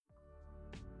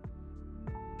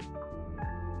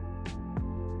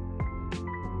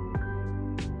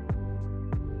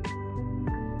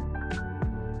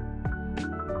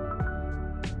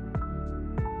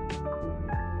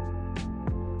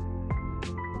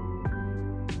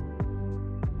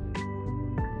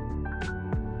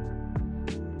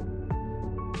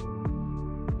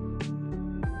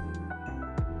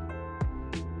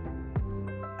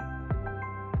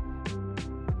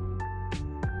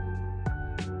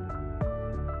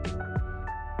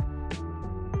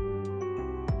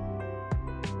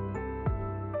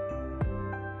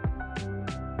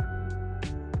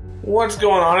What's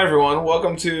going on, everyone?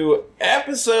 Welcome to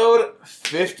episode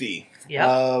 50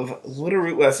 of Little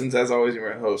Root Lessons. As always,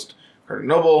 you're my host, Carter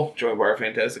Noble, joined by our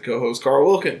fantastic co-host, Carl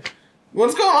Wilkin.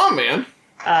 What's going on, man?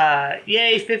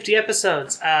 Yay, 50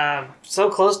 episodes. So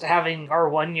close to having our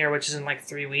 1 year, which is in like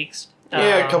 3 weeks.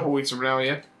 A couple weeks from now,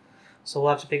 yeah. So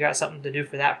we'll have to figure out something to do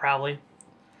for that, probably.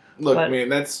 Look, man,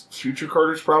 that's future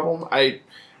Carter's problem. We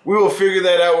will figure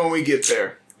that out when we get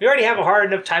there. We already have a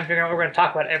hard enough time figuring out what we're going to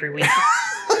talk about every week.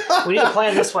 We need to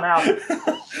plan this one out.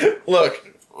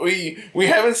 Look, we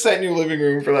haven't sat in your living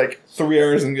room for like 3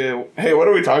 hours and go, hey, what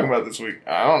are we talking about this week?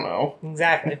 I don't know.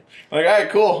 Exactly. Like, all right,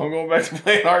 cool. I'm going back to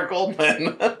playing Art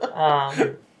Goldman.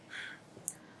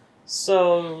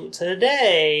 So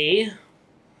today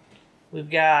we've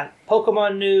got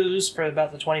Pokemon news for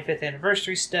about the 25th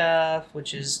anniversary stuff,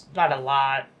 which is not a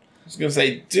lot. I was going to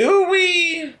say, do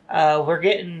we? We're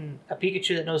getting a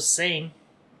Pikachu that knows Sing.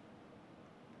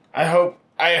 I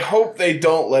hope they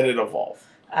don't let it evolve.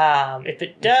 If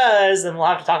it does, then we'll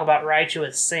have to talk about Raichu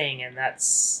with Sing, and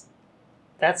that's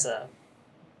a...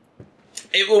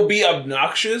 It will be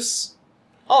obnoxious.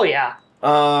 Oh, yeah.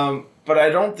 But I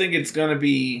don't think it's going to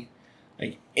be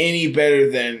like any better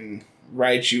than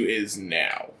Raichu is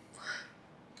now.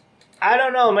 I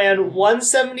don't know, man.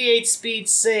 178 speed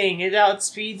Sing. It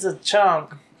outspeeds a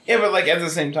chunk. Yeah, but like at the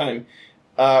same time,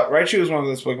 Raichu is one of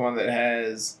those Pokemon that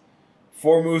has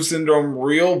 4-move syndrome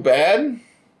real bad.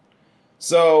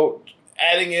 So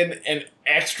adding in an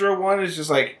extra one is just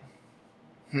like,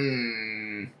 Like,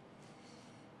 you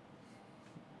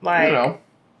know.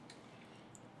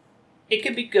 It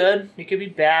could be good. It could be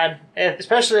bad.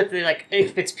 Especially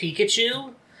if it's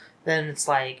Pikachu, then it's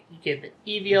like you give it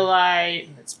Eviolite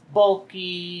and it's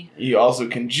bulky. You also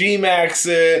can G-Max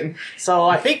it. So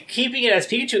I think keeping it as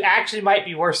Pikachu actually might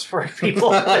be worse for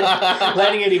people than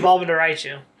letting it evolve into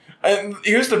Raichu. And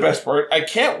here's the best part. I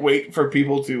can't wait for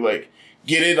people to like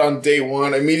get it on day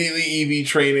one, immediately EV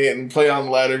train it and play on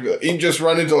the ladder and just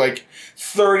run into like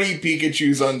 30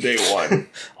 Pikachus on day one.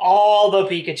 All the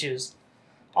Pikachus.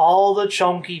 All the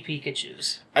chunky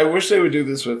Pikachus. I wish they would do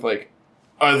this with like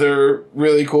other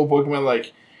really cool Pokemon,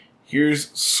 like here's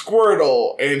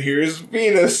Squirtle and here's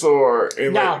Venusaur.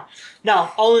 And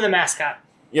No, only the mascot.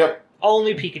 Yep.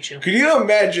 Only Pikachu. Could you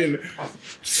imagine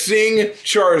Sing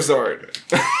Charizard?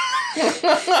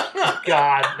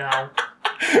 God, no.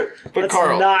 But Let's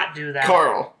Carl, not do that.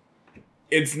 Carl,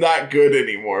 it's not good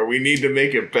anymore. We need to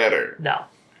make it better. No.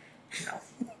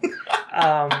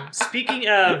 Speaking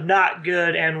of not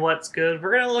good and what's good,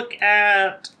 we're going to look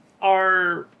at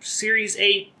our Series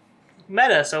 8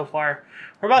 meta so far.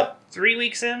 We're about 3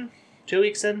 weeks in? 2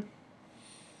 weeks in?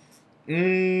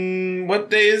 What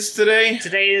day is today?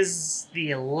 Today is the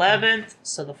 11th,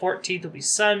 so the 14th will be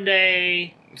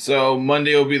Sunday. So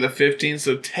Monday will be the 15th,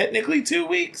 so technically 2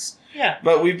 weeks? Yeah.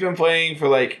 But we've been playing for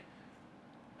like...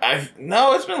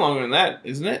 No, it's been longer than that,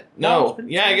 isn't it? No.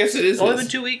 Yeah, I guess it is. It's only been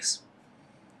 2 weeks.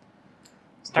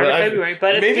 Started February,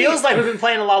 but it feels like we've been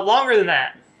playing a lot longer than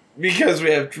that. Because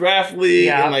we have Draft League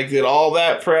and like did all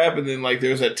that prep, and then like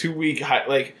there was that 2 week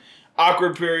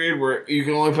awkward period where you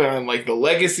can only play on like the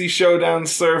Legacy Showdown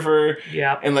server.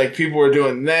 Yeah. And like people were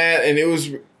doing that, and it was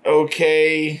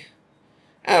okay.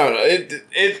 I don't know.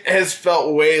 It has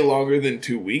felt way longer than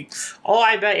 2 weeks. Oh,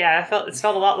 I bet. Yeah, it's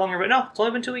felt a lot longer, but no, it's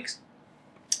only been 2 weeks.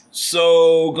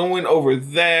 So going over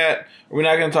that, we're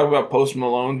not going to talk about Post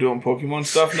Malone doing Pokemon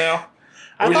stuff now.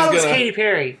 I thought it was Katy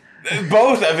Perry.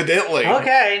 Both, evidently.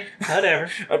 Okay, whatever.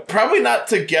 Probably not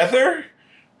together.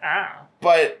 Ah.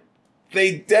 But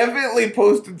they definitely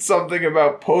posted something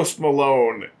about Post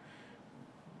Malone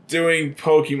doing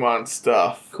Pokemon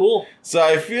stuff. Cool. So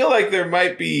I feel like there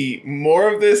might be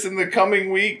more of this in the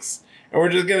coming weeks, and we're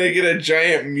just going to get a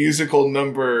giant musical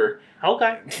number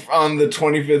on the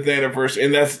 25th anniversary,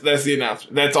 and that's the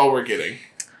announcement. That's all we're getting.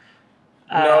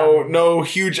 No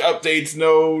huge updates,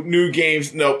 no new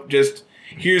games, nope, just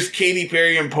here's Katy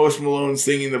Perry and Post Malone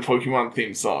singing the Pokemon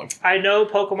theme song. I know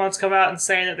Pokemon's come out and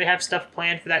saying that they have stuff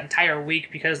planned for that entire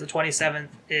week because the 27th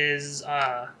is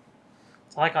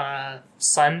like on a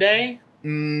Sunday.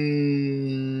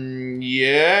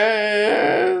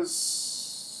 Yes.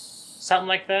 Something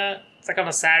like that. It's like on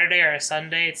a Saturday or a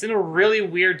Sunday. It's in a really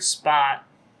weird spot.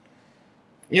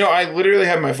 You know, I literally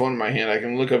have my phone in my hand. I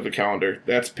can look up the calendar.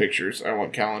 That's pictures. I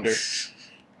want calendar.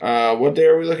 What day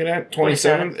are we looking at?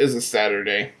 27th is a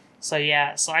Saturday. So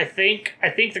yeah, I think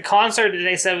the concert that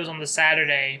they said was on the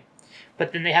Saturday,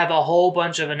 but then they have a whole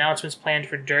bunch of announcements planned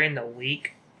for during the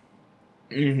week.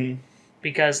 Mm-hmm.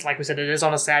 Because, like we said, it is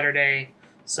on a Saturday,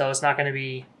 so it's not going to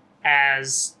be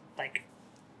as like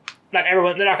not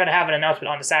everyone. They're not going to have an announcement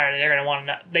on a Saturday. They're going to want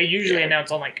to. They usually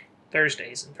announce on like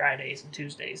Thursdays and Fridays and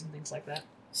Tuesdays and things like that.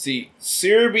 See,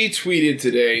 Sirby tweeted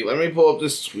today. Let me pull up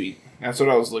this tweet. That's what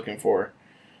I was looking for.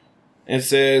 It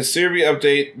says, Sirby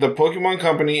update, the Pokemon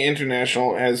Company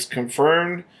International has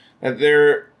confirmed that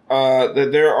there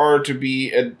are to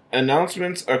be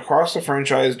announcements across the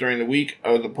franchise during the week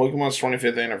of the Pokemon's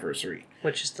 25th anniversary.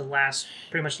 Which is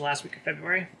pretty much the last week of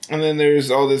February. And then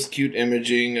there's all this cute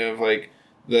imaging of, like,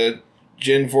 the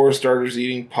Gen 4 starters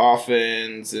eating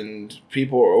poffins, and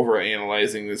people are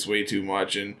overanalyzing this way too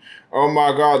much. And, oh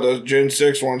my god, the Gen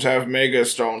 6 ones have Mega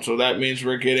Stone, so that means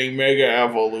we're getting Mega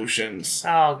Evolutions.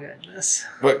 Oh, goodness.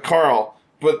 But, Carl,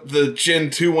 the Gen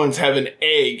 2 ones have an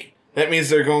egg. That means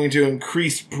they're going to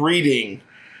increase breeding.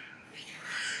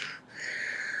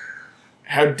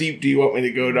 How deep do you want me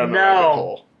to go down the rabbit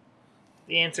hole?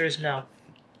 The answer is no.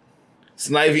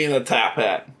 Snivy in a top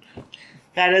hat.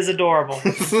 That is adorable.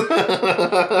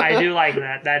 I do like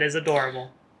that. That is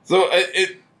adorable. So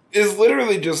it is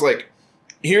literally just like,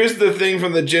 here's the thing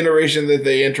from the generation that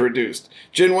they introduced.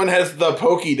 Gen 1 has the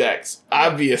Pokédex,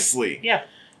 obviously. Yeah.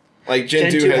 Like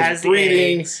Gen 2 has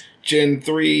breeding. Gen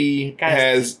 3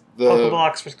 has the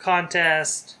Pokeblocks for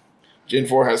contest. Gen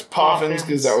 4 has Poffins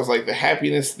because that was like the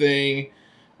happiness thing.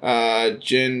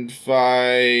 Gen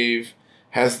 5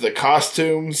 has the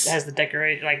costumes. It has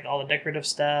all the decorative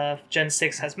stuff. Gen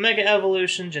 6 has Mega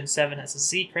Evolution. Gen 7 has a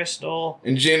Z Crystal.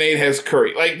 And Gen 8 has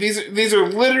Curry. Like, these are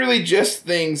literally just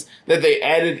things that they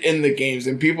added in the games,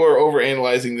 and people are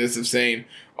overanalyzing this of saying,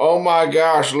 oh my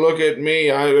gosh, look at me,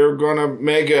 they're gonna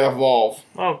Mega Evolve.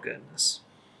 Oh, goodness.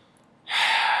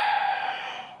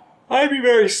 I'd be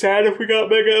very sad if we got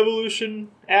Mega Evolution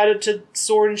added to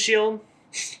Sword and Shield.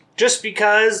 Just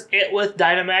because it with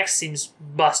Dynamax seems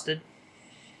busted.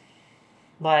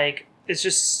 Like, it's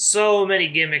just so many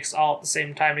gimmicks all at the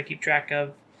same time to keep track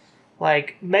of.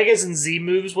 Like, Megas and Z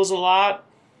moves was a lot.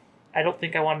 I don't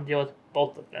think I want to deal with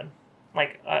both of them.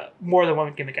 Like, more than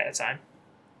one gimmick at a time.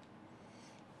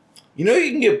 You know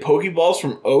you can get Pokeballs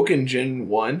from Oak in Gen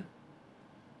 1?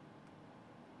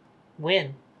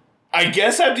 When? I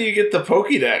guess after you get the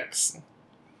Pokédex.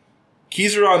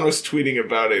 Kizaron was tweeting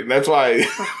about it, and that's why...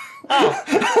 Oh.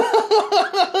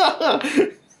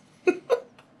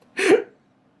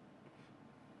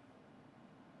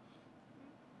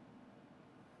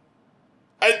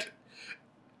 I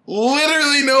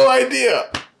literally no idea.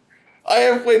 I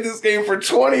have played this game for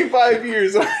 25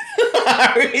 years. Are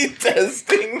we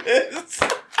testing this?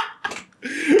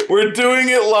 We're doing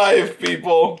it live,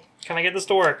 people. Can I get this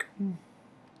to work?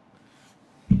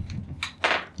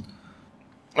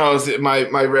 Oh, is it my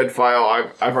red file?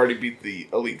 I've already beat the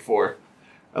Elite Four.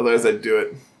 Otherwise, I'd do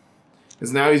it.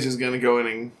 Because now he's just going to go in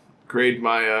and grade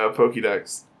my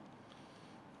Pokédex.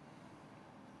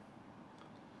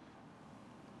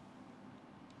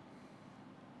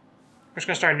 We're just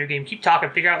going to start a new game. Keep talking.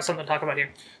 Figure out something to talk about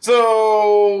here.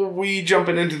 So, we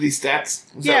jumping into these stats?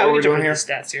 Is that what we're doing here? The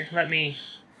stats here. Let me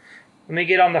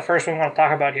get on the first one we want to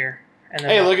talk about here. And then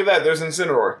hey, look at that. There's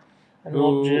Incineroar.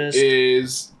 Who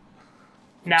is,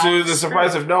 now, to the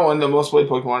surprise of no one, the most played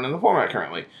Pokemon in the format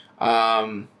currently.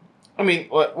 I mean,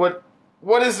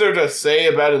 what is there to say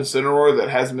about Incineroar that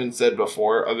hasn't been said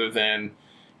before other than,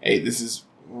 hey, this is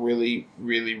really,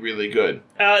 really, really good?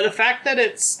 The fact that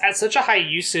it's at such a high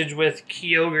usage with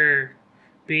Kyogre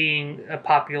being a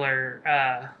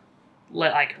popular,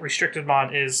 restricted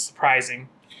mod is surprising.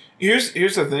 Here's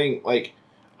the thing, like,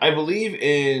 I believe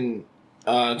in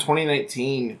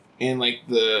 2019 in like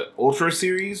the Ultra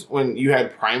series when you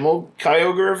had Primal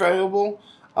Kyogre available,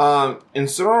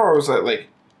 Incineroar was at like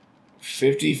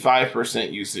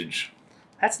 55% usage.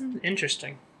 That's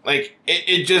interesting. Like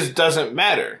it just doesn't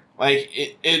matter. Like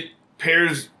it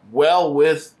pairs well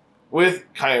with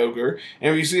Kyogre,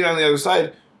 and if you see it on the other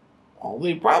side, well,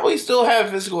 they probably still have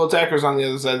physical attackers on the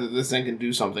other side that this thing can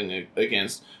do something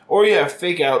against. Or you have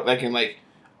Fake Out that can like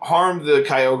harm the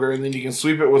Kyogre, and then you can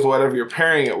sweep it with whatever you're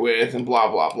pairing it with, and blah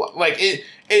blah blah. Like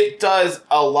it does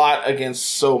a lot against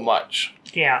so much.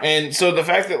 Yeah. And so the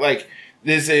fact that like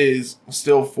this is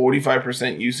still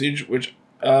 45% usage, which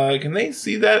can they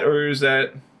see that, or is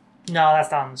that? No,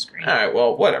 that's not on the screen. All right,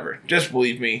 well, whatever. Just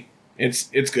believe me,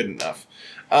 it's good enough.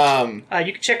 You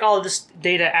can check all of this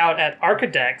data out at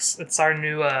Arcadex. It's our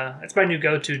new it's my new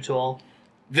go-to tool.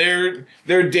 Their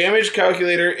damage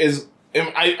calculator is,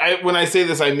 I when I say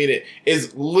this, I mean it,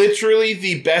 is literally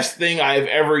the best thing I've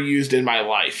ever used in my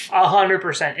life.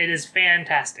 100%. It is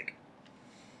fantastic.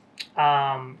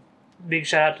 Big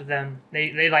shout out to them.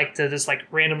 They like to just like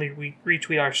randomly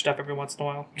retweet our stuff every once in a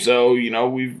while. So,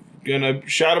 we're gonna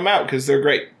shout them out because they're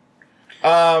great.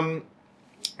 So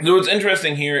what's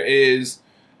interesting here is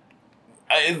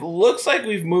it looks like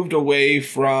we've moved away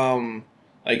from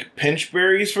like pinch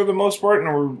berries for the most part,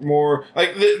 and we're more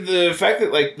like the fact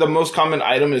that like the most common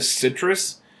item is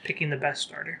citrus. Picking the best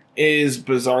starter is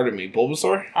bizarre to me.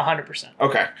 Bulbasaur? 100%.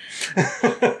 Okay.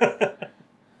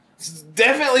 It's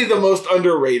definitely the most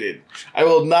underrated. I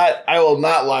will not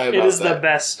lie about that. It is the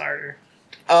best starter.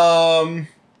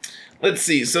 Let's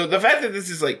see. So the fact that this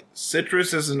is like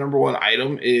citrus as the number one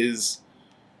item is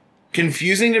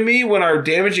confusing to me when our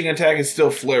damaging attack is still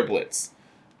Flare Blitz.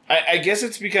 I guess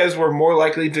it's because we're more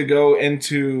likely to go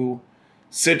into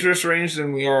citrus range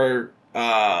than we are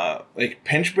like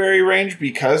pinchberry range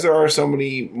because there are so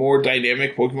many more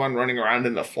dynamic Pokemon running around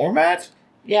in the format.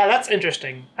 Yeah, that's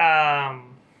interesting.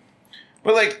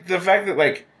 But like the fact that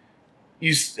like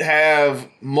you have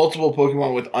multiple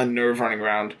Pokemon with Unnerve running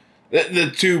around,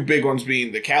 the two big ones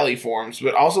being the Cali forms,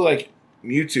 but also like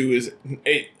Mewtwo is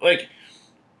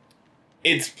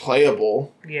it's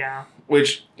playable. Yeah.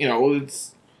 Which, you know,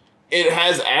 it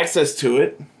has access to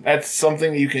it. That's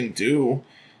something you can do.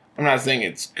 I'm not saying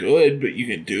it's good, but you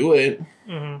can do it.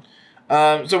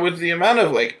 Mm-hmm. So with the amount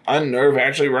of like Unnerve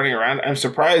actually running around, I'm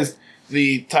surprised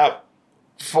the top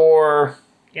 4.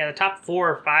 Yeah, the top 4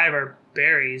 or 5 are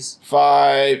berries.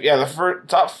 5. Yeah, the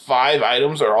top 5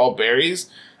 items are all berries,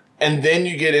 and then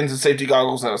you get into safety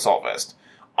goggles and assault vest.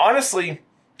 Honestly,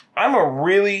 I'm a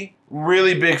really,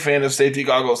 really big fan of safety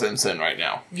goggles and Sin right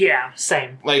now. Yeah,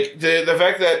 same. Like the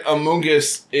fact that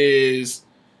Amoonguss is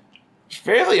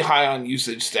fairly high on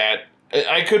usage stat.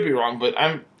 I could be wrong, but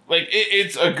I'm like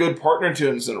it's a good partner to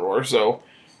Incineroar. So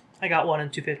I got one in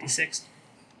 256.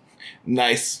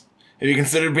 Nice. Have you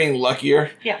considered being luckier?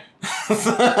 Yeah. So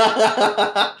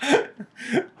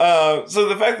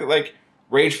the fact that like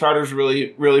Rage Powder is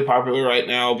really, really popular right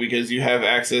now because you have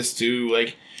access to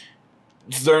like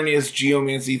Xerneas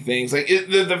Geomancy things. Like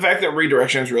the fact that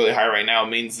redirection is really high right now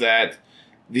means that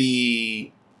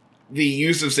the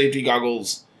use of safety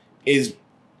goggles is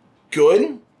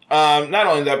good. Not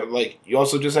only that, but like you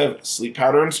also just have Sleep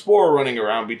Powder and Spore running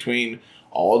around between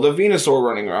all the Venusaur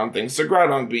running around, thanks to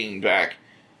Groudon being back.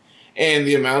 And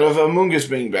the amount of Amoonguss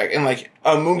being back. And, like,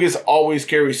 Amoonguss always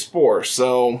carries Spore.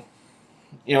 So,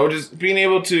 you know, just being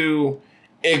able to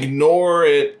ignore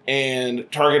it and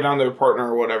target down their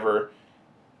partner or whatever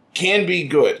can be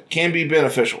good. Can be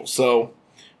beneficial. So,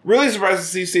 really surprised to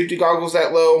see safety goggles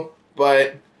that low.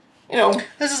 But, you know.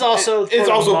 This is also it's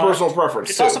also personal preference.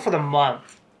 It's also for the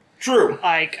month. True.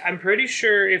 Like, I'm pretty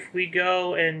sure if we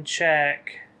go and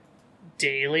check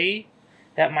daily,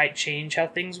 that might change how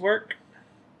things work.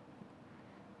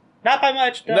 Not by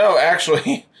much. No,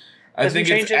 actually, I think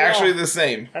it's actually the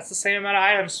same. That's the same amount of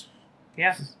items.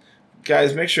 Yeah.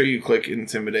 Guys, make sure you click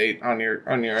Intimidate on your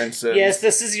instance. Yes,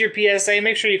 this is your PSA.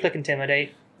 Make sure you click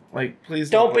Intimidate. Like, please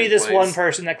don't be this one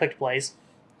person that clicked Blaze.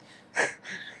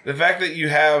 The fact that you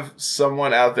have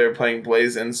someone out there playing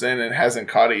Blaze Ensign and hasn't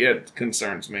caught it yet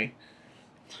concerns me.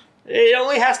 It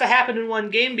only has to happen in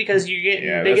one game because they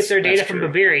get their data from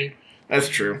Babiri. That's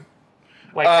true.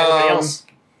 Like everybody else.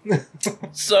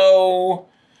 So,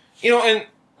 you know, and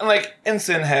like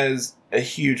Ensign has a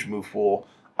huge move pool.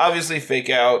 Obviously,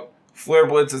 Fake Out. Flare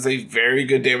Blitz is a very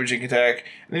good damaging attack.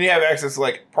 And then you have access to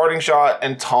like Parting Shot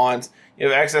and Taunt. You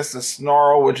have access to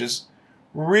Snarl, which is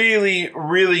really,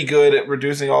 really good at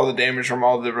reducing all the damage from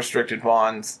all the restricted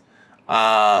bonds.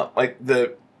 Like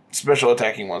the special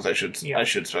attacking ones, I should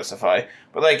specify.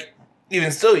 But like,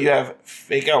 even still, you have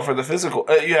Fake Out for the physical.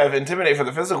 You have Intimidate for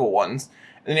the physical ones.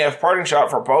 Then you have Parting Shot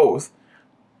for both.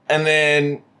 And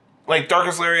then, like,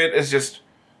 Darkest Lariat is just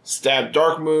stab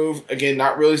dark move. Again,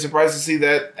 not really surprised to see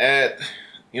that at,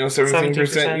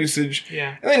 17% usage.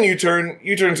 Yeah. And then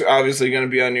U-turn's obviously going to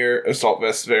be on your Assault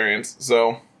Vest variants,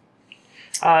 so.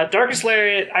 Darkest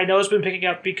Lariat, I know it's been picking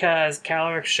up because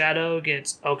Calyrex Shadow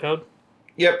gets O-Code.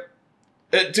 Yep.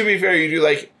 To be fair, you do,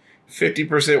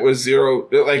 50% with zero,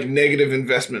 negative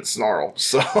investment Snarl.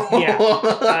 So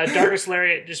yeah, Darkest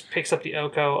Lariat just picks up the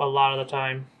Oko a lot of the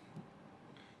time.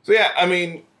 So yeah, I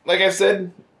mean, like I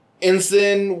said,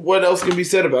 Ensign, what else can be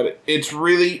said about it? It's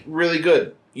really, really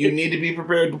good. You need to be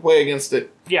prepared to play against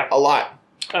it. Yeah, a lot.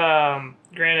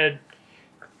 Granted,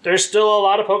 there's still a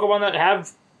lot of Pokemon that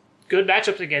have good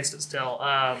matchups against it still.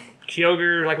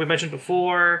 Kyogre, like we mentioned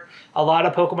before, a lot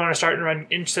of Pokemon are starting to run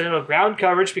incidental ground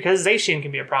coverage because Zacian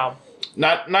can be a problem.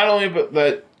 Not only, but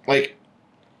that,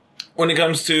 when it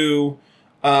comes to, you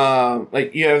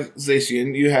have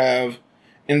Zacian, you have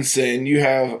Ensign, you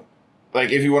have,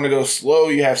 if you want to go slow,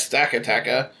 you have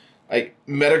Stakataka.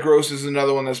 Metagross is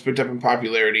another one that's picked up in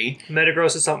popularity.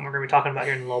 Metagross is something we're going to be talking about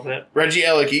here in a little bit.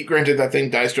 Regieleki, granted that thing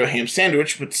dies to a ham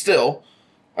sandwich, but still,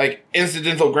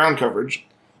 incidental ground coverage.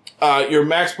 Your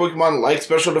max Pokemon like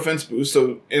special defense boost,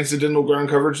 so incidental ground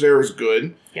coverage there is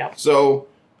good. Yeah. So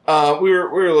we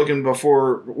were looking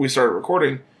before we started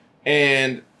recording,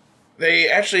 and they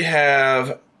actually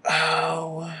have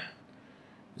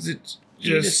is it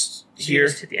just here? You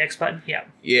just hit the X button. Yeah.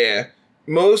 Yeah.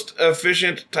 Most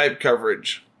efficient type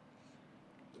coverage.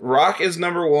 Rock is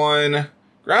number 1.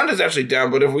 Ground is actually down,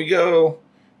 but if we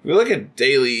look at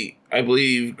daily, I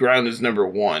believe ground is number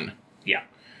 1. Yeah.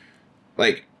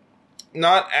 Like,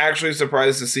 not actually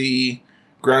surprised to see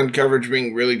ground coverage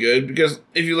being really good, because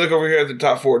if you look over here at the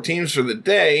top 4 teams for the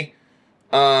day,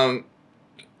 you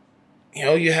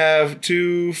have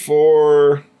 2,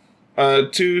 3,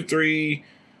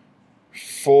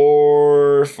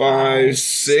 4, 5,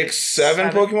 6, 7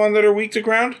 Pokemon that are weak to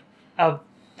ground. Of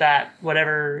that,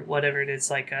 whatever it is,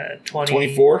 like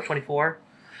 24. 24.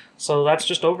 So that's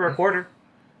just over a quarter.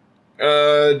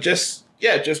 Just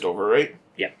over, right?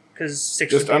 Yeah, because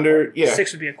 6 just under, yeah.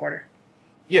 6 would be a quarter.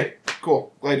 Yeah,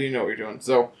 cool. Glad you know what you're doing.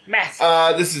 So math.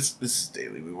 This is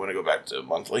daily. We want to go back to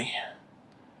monthly.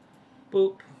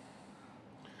 Boop.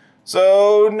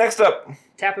 So next up,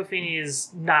 Tapu Fini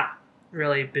has not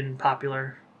really been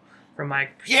popular from my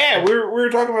perspective. Yeah, we were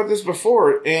talking about this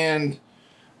before, and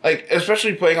like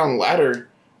especially playing on ladder,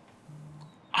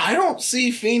 I don't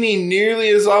see Fini nearly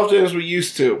as often as we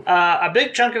used to. A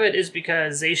big chunk of it is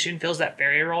because Zacian fills that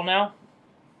barrier role now.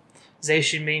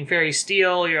 Zacian being Fairy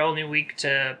Steel, you're only weak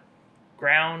to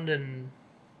ground and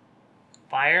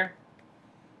fire.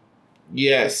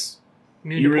 Yes.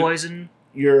 Immune to poison.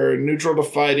 You're neutral to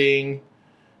fighting.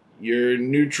 You're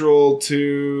neutral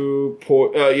to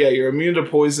you're immune to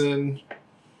poison.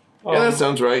 Oh. Yeah, that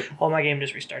sounds right. Oh, my game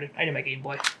just restarted. I need my Game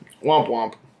Boy. Womp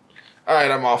womp. All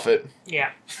right, I'm off it.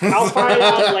 Yeah, I'll find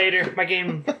out later. My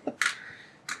game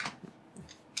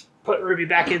put Ruby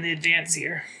back in the advance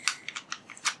here.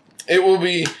 It will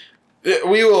be.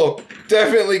 We will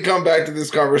definitely come back to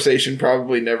this conversation.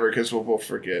 Probably never, because we'll both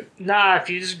forget. Nah, if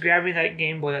you just grab me that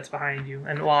Game Boy that's behind you,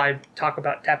 and while I talk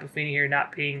about Tapu Fini here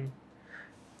not being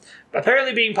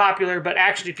apparently being popular, but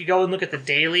actually, if you go and look at the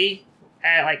daily,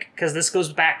 because this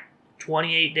goes back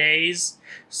 28 days,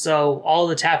 so all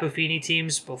the Tapu Fini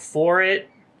teams before it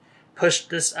pushed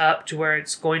this up to where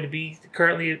it's going to be.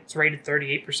 Currently, it's rated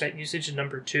 38% usage and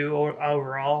number 2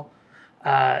 overall.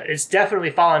 It's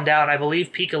definitely fallen down. I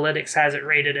believe Pikalytics has it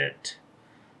rated at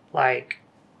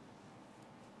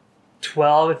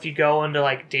 12 if you go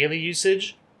into daily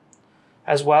usage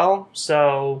as well.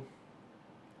 So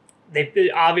they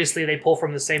pull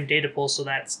from the same data pool, so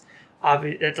that's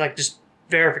obvious. That's just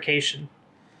verification.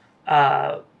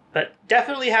 But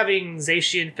definitely having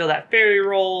Zacian fill that fairy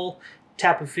role,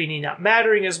 Tapu Fini not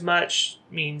mattering as much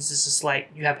means this is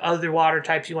you have other water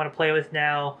types you want to play with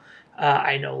now.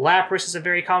 I know Lapras is a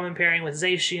very common pairing with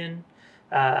Zacian.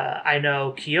 I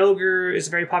know Kyogre is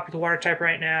a very popular water type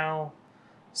right now.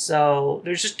 So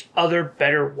there's just other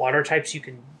better water types you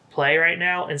can play right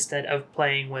now instead of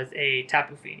playing with a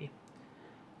Tapu Fini.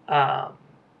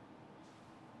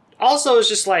 Also, it's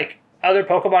just other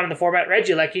Pokemon in the format.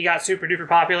 Regieleki got super duper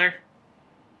popular.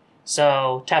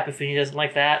 So Tapu Fini doesn't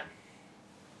like that.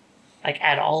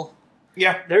 At all.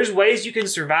 Yeah. There's ways you can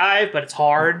survive, but it's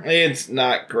hard. It's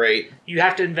not great. You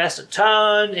have to invest a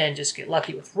ton and just get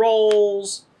lucky with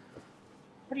rolls.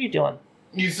 What are you doing?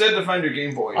 You said to find your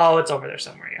Game Boy. Oh, it's over there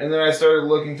somewhere, yeah. And then I started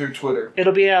looking through Twitter.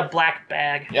 It'll be a black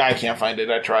bag. Yeah, I can't find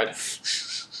it. I tried.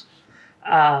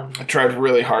 I tried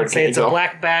really hard. I'd say it's a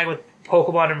black bag with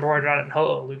Pokemon embroidered on it and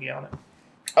Ho-Oh-Lugia on it.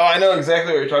 Oh, I know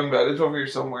exactly what you're talking about. It's over here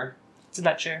somewhere. It's in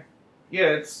that chair. Yeah,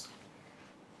 it's...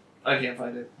 I can't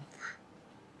find it.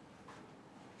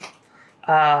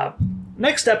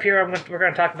 Next up here, we're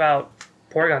going to talk about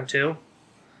Porygon 2.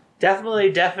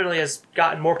 Definitely has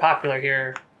gotten more popular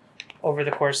here over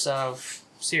the course of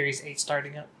Series 8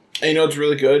 starting up. And you know what's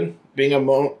really good? Being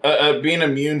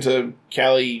immune to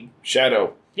Cali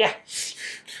Shadow. Yeah.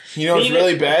 You know what's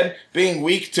really bad? Being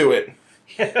weak to it.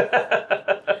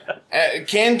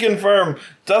 Can confirm.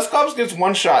 Dusclops gets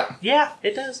one shot. Yeah,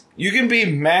 it does. You can be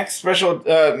max special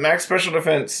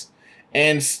defense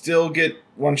and still get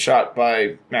one shot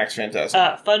by Max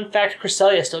Phantasm. Fun fact,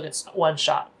 Cresselia still gets one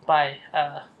shot by...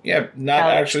 yeah, not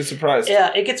actually surprised.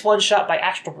 Yeah, it gets one shot by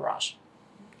Astral Barrage.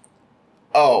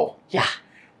 Oh. Yeah.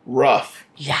 Rough.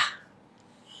 Yeah.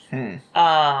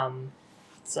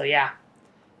 So yeah.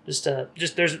 Just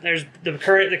there's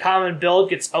the common build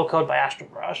gets OHKO'd by Astral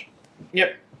Barrage.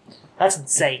 Yep. That's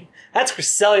insane. That's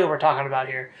Cresselia we're talking about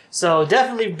here. So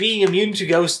definitely being immune to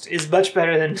Ghost is much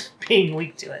better than being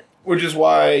weak to it. Which is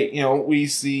why, we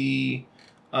see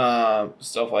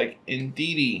stuff like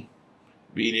Indeedee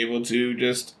being able to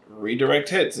just redirect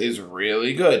hits is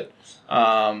really good.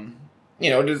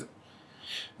 Just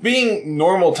being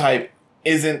normal type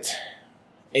isn't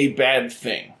a bad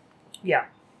thing. Yeah.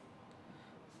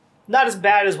 Not as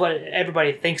bad as what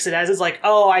everybody thinks it as. It's like,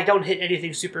 oh, I don't hit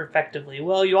anything super effectively.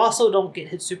 Well, you also don't get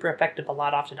hit super effective a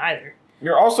lot often either.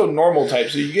 You're also normal type,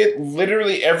 so you get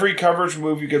literally every coverage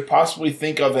move you could possibly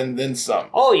think of and then some.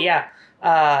 Oh, yeah.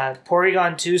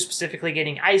 Porygon 2 specifically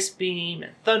getting Ice Beam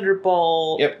and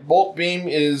Thunderbolt. Yep, Bolt Beam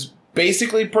is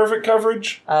basically perfect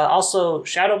coverage. Also,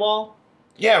 Shadow Ball.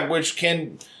 Yeah, which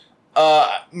can...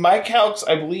 my calcs,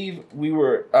 I believe we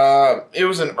were... it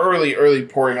was an early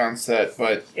Porygon set,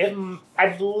 but... I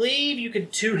believe you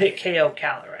could 2-hit KO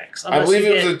Calyrex. I believe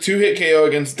it was a 2-hit KO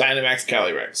against Dynamax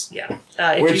Calyrex. Yeah.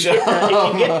 If you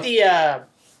get the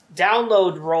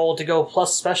download roll to go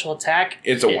plus special attack...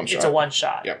 It's a one-shot. It's a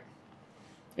one-shot. Yep.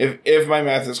 If my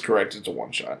math is correct, it's a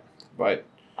one-shot. But...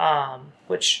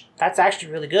 which, that's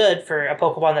actually really good for a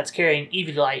Pokemon that's carrying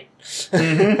Eviolite.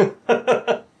 Mm-hmm.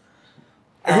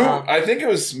 I think it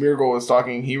was Smeargle was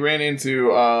talking. He ran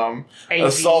into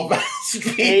Assault Vest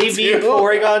AV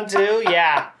Porygon 2?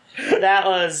 Yeah. That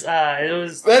was... it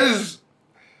was... That is...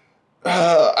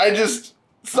 I just...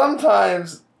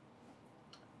 Sometimes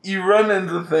you run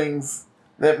into things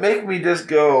that make me just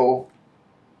go,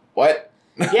 what?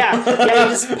 Yeah, you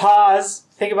just pause,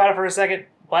 think about it for a second.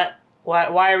 What?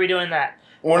 Why are we doing that?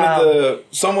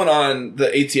 Someone on the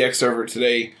ATX server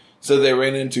today said they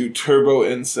ran into Turbo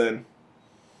Ensign.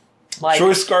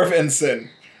 Choice Scarf Ensign.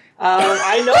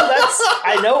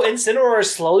 I know Incineroar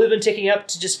has slowly been ticking up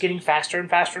to just getting faster and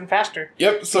faster and faster.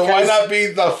 Yep, so why not be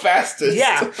the fastest?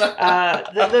 Yeah.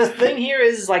 The thing here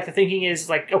is, the thinking is,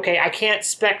 okay, I can't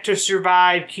spec to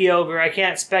survive Kyogre, I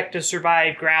can't spec to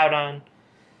survive Groudon,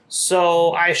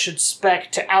 so I should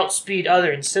spec to outspeed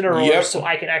other Incineroars so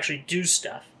I can actually do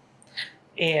stuff.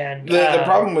 And the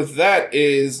problem with that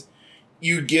is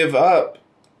you give up,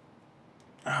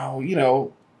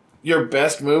 your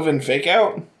best move in Fake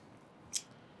Out.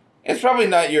 It's probably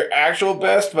not your actual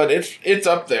best, but it's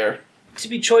up there. To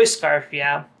be Choice Scarf,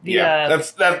 yeah.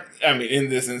 In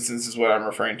this instance is what I'm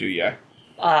referring to, yeah.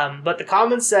 But the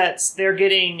common sets, they're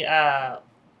getting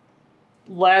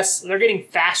less, they're getting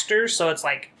faster, so it's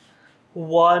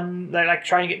they're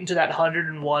trying to get into that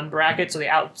 101 bracket, so they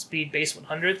outspeed base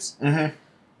 100s. Mm-hmm.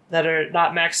 That are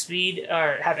not max speed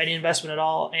or have any investment at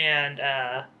all, and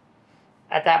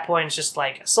at that point it's just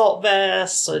Assault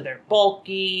Vests, so they're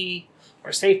bulky,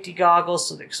 or Safety Goggles,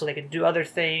 so they can do other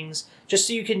things, just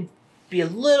so you can be a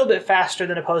little bit faster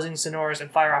than opposing Incineroars and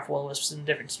fire off Will-O-Wisps in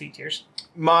different speed tiers.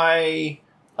 My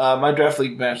Draft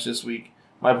League match this week,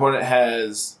 my opponent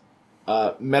has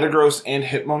Metagross and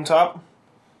Hitmontop,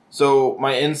 so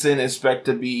my Ensign is spec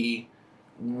to be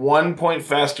 1 point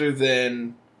faster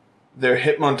than their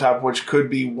Hitmontop, which could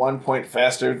be 1 point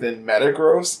faster than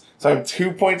Metagross. So I'm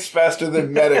 2 points faster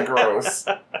than Metagross.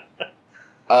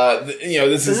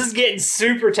 This is getting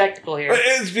super technical here.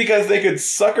 It's because they could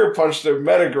sucker punch their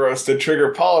Metagross to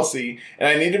trigger Policy, and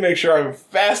I need to make sure I'm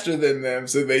faster than them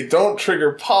so they don't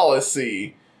trigger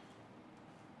Policy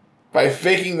by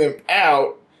faking them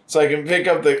out, so I can pick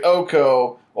up the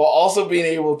Oko while also being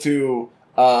able to.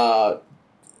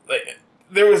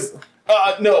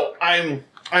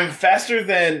 I'm faster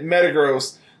than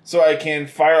Metagross, so I can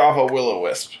fire off a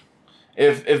Will-O-Wisp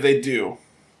if they do.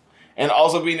 And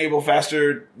also being able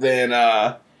faster than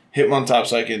Hitmontop,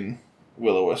 so I can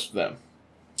Will-O-Wisp them.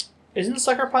 Isn't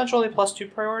Sucker Punch only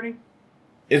 +2 priority?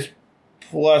 It's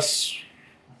plus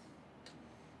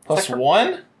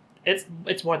 1?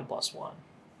 It's more than +1.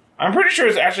 I'm pretty sure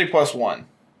it's actually +1.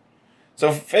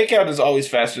 So Fake Out is always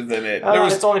faster than it.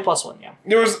 It's only +1, yeah.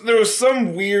 There was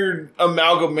some weird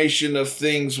amalgamation of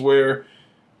things where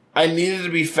I needed to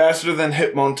be faster than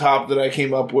Hitmontop that I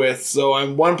came up with, so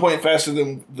I'm 1 point faster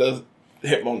than the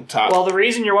Hitmontop. Well, the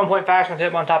reason you're 1 point faster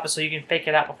than Hitmontop is so you can fake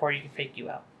it out before you can fake you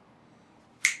out.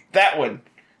 That one.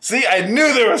 See, I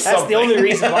knew there was something. That's the only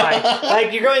reason why.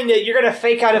 You're gonna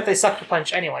fake out if they Sucker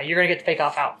Punch anyway. You're gonna get the fake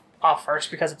off first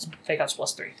because it's Fake Out's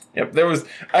 +3. Yep,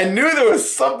 I knew there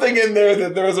was something in there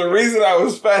that there was a reason I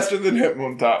was faster than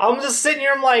Hitmontop. I'm just sitting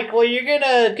here, I'm like, well, you're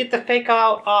gonna get the Fake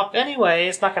Out off anyway,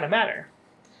 it's not gonna matter.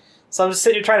 So I'm just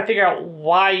sitting here trying to figure out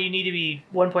why you need to be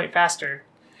 1 point faster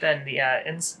than the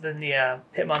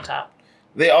Hitmontop.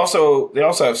 They also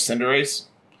have Cinderace,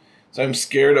 so I'm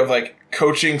scared of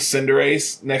coaching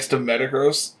Cinderace next to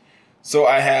Metagross. So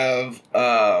I have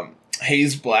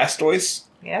Haze Blastoise.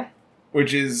 Yeah.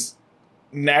 Which is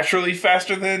naturally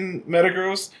faster than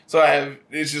Metagross. So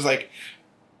it's just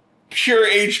pure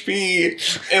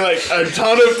HP and like a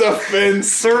ton of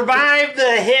defense. Survive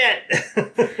the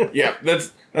hit. Yeah,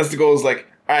 that's the goal. Is like,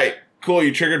 all right, cool.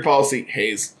 You triggered policy.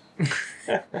 Haze.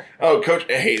 Oh, coach,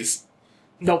 haze.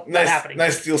 Nope, nice, not happening.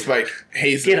 Nice steel spike.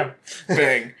 Haze. Get him.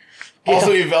 Bang.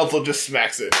 Also, Yveltal just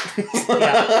smacks it.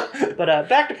 Yeah. But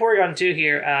back to Porygon 2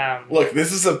 here. Look,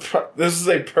 this is a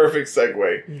perfect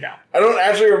segue. No. I don't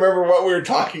actually remember what we were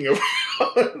talking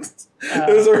about.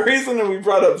 There's a reason that we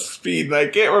brought up speed, and I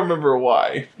can't remember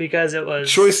why. Because it was...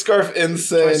 Choice Scarf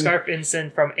Ensign. Choice Scarf Ensign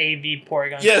from AV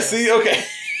Porygon. Yeah, see? Okay.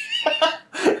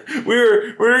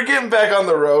 we were getting back on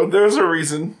the road. There's a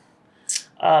reason.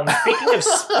 Speaking of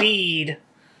speed...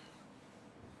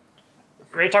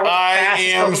 Ready to talk about the fastest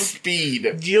I am Pokemon? speed.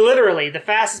 Literally, the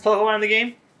fastest Pokemon in the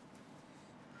game?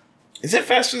 Is it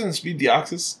faster than Speed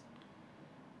Deoxys?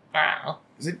 I don't know.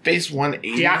 Is it base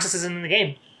 180? Deoxys isn't in the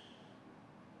game.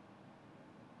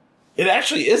 It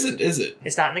actually isn't, is it?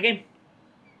 It's not in the game.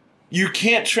 You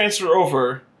can't transfer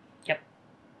over. Yep.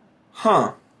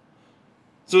 Huh.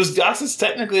 So is Deoxys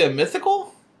technically a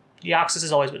mythical? Deoxys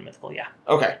has always been mythical, yeah.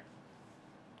 Okay.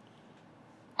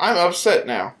 I'm upset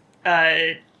now.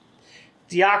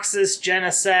 Deoxys,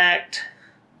 Genesect,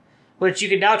 which you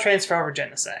can now transfer over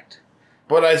Genesect.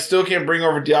 But I still can't bring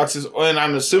over Deoxys, and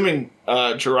I'm assuming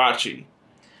Jirachi.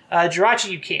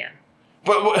 Jirachi you can.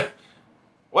 But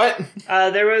what?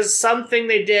 There was something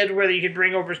they did where you could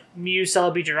bring over Mew,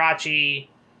 Celebi, Jirachi,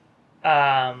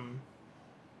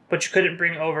 but you couldn't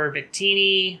bring over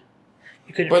Victini.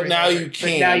 You couldn't. But now you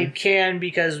can. But now you can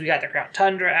because we got the Crown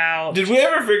Tundra out. Did we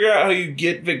ever figure out how you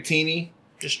get Victini?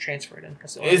 Just transfer it in.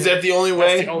 Is that the only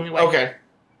way? That's the only way. Okay.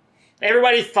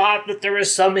 Everybody thought that there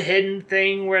was some hidden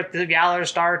thing where at the Galar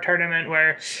Star tournament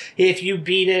where if you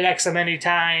beat it X many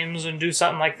times and do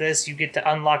something like this, you get to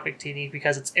unlock Victini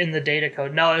because it's in the data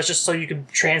code. No, it's just so you can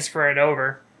transfer it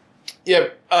over.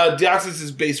 Yep. Deoxys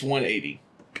is base 180.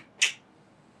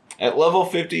 At level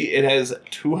 50, it has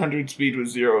 200 speed with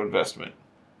 0 investment.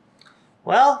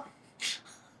 Well...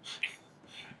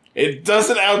 It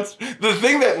doesn't the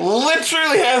thing that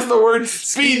literally has the word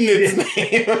speed in its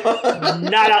name.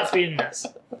 Not outspeeding this.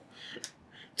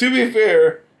 To be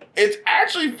fair, it's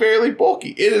actually fairly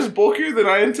bulky. It is bulkier than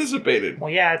I anticipated. Well,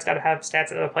 yeah, it's got to have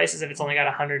stats at other places if it's only got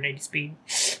 180 speed.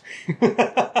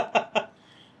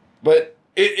 But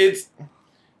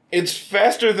it's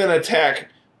faster than attack,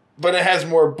 but it has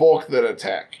more bulk than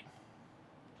attack.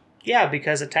 Yeah,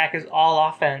 because attack is all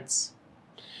offense.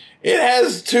 It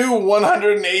has 2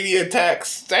 180 attack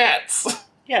stats.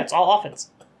 Yeah, it's all offense.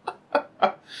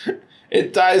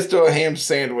 It dies to a ham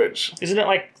sandwich. Isn't it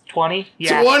like 20?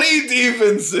 Yeah. 20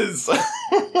 defenses.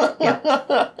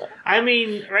 Yeah. I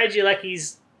mean,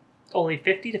 Regieleki's only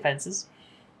 50 defenses.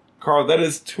 Carl, that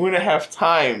is 2.5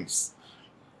 times.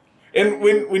 And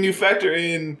when you factor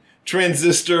in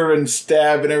Transistor and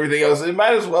Stab and everything else, it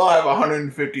might as well have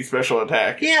 150 special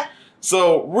attack. Yeah.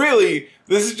 So, really,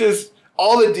 this is just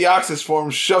all the Deoxys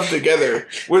forms shoved together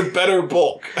with better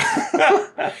bulk.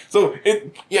 So,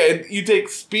 you take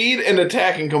speed and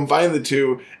attack and combine the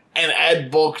two and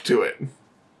add bulk to it.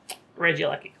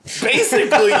 Regieleki.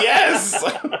 Basically, yes!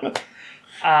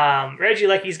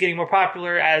 Regieleki's getting more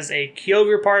popular as a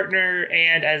Kyogre partner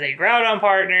and as a Groudon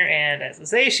partner and as a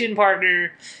Zacian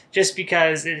partner just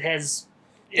because it has...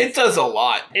 It does a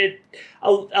lot.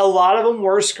 A lot of them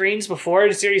were screens before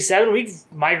in Series 7. We've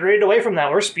migrated away from that.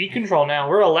 We're speed control now.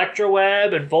 We're Electro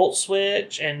Web and Volt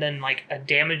Switch and then like a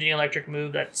damaging electric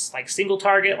move that's like single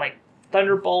target, like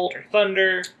Thunderbolt or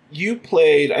Thunder. You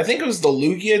played, I think it was the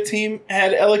Lugia team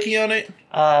had Eleki on it?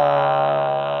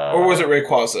 Or was it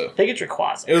Rayquaza? I think it's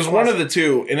Rayquaza. It was one of the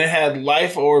two, and it had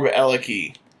Life Orb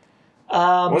Eleki.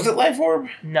 Was it Life Orb?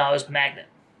 No, it was Magnet.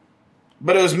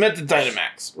 But it was meant to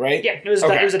Dynamax, right? Yeah, it was a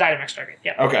Dynamax target.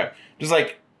 Yeah. Okay. Just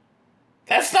like,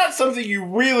 that's not something you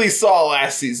really saw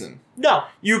last season. No.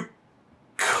 You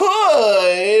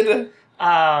could.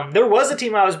 There was a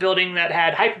team I was building that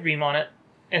had Hyper Beam on it,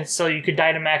 and so you could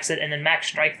Dynamax it and then Max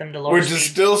Strike them to lower speed. Which is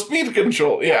still speed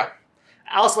control, yeah.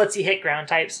 Also lets you hit ground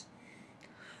types.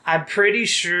 I'm pretty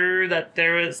sure that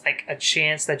there was like a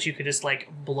chance that you could just like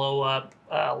blow up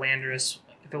Landorus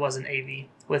if it wasn't AV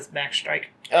with Max Strike.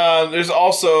 It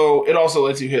also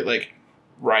lets you hit like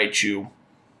Raichu.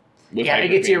 Yeah, it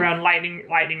gets you around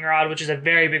Lightning Rod, which is a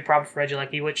very big problem for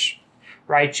Regieleki, which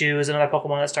Raichu is another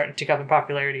Pokemon that's starting to tick up in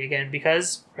popularity again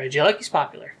because Regieleki's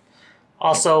popular.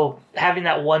 Also, having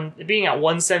that being at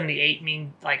 178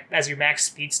 means like as your max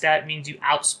speed stat means you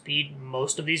outspeed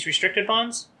most of these restricted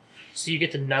bonds. So you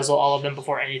get to nuzzle all of them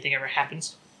before anything ever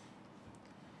happens.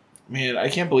 Man, I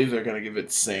can't believe they're gonna give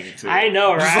it Sing too. I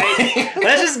know, right?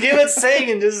 Let's just give it Sing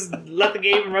and just let the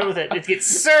game run with it. It gets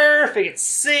Surf, it gets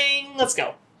Sing. Let's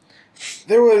go.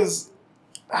 There was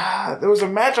a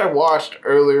match I watched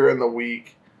earlier in the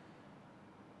week.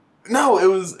 No, it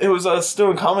was us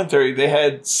doing commentary. They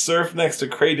had Surf next to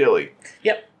Cradilly.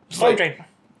 Yep. Slow train.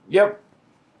 Yep.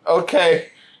 Okay.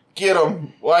 Get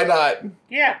him. Why not?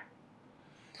 Yeah.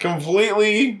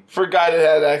 Completely forgot it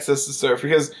had access to Surf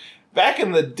because back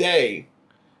in my day,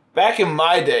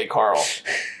 Carl,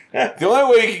 the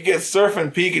only way you could get Surf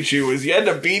and Pikachu was you had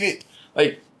to beat it.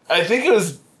 Like I think it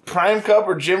was Prime Cup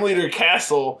or Gym Leader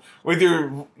Castle with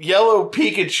your yellow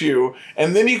Pikachu,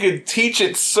 and then you could teach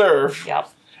it Surf. Yep.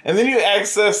 And then you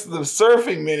access the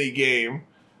surfing mini game.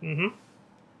 Mm-hmm.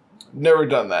 Never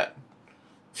done that.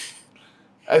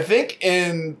 I think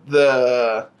in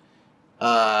the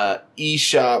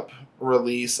eShop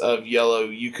release of Yellow,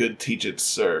 you could teach it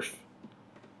Surf.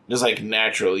 Just like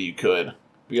naturally you could.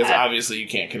 Because obviously you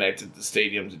can't connect it to the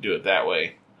stadium to do it that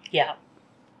way. Yeah.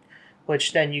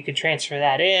 Which then you could transfer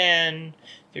that in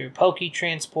through Poke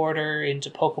Transporter into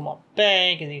Pokemon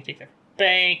Bank, and then you take the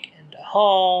bank into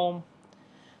home.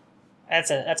 That's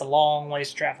a long ways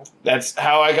to travel. That's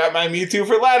how I got my Mewtwo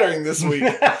for laddering this week.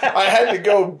 I had to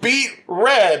go beat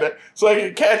Red so I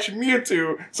could catch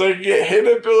Mewtwo, so I could get hit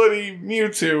ability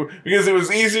Mewtwo, because it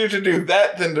was easier to do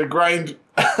that than to grind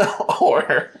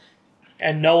ore.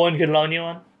 And no one could loan you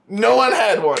one? No one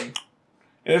had one.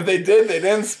 And if they did, they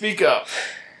didn't speak up.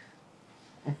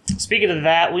 Speaking of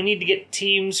that, we need to get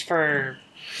teams for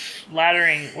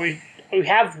laddering. We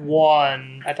have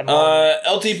one at the moment.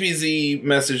 LTPZ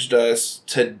messaged us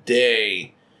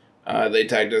today. They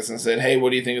tagged us and said, hey, what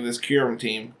do you think of this Kyurem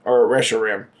team? Or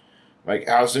Reshiram? Like,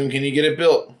 how soon can you get it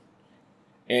built?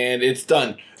 And it's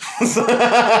done.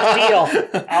 Deal.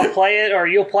 I'll play it, or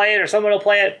you'll play it, or someone will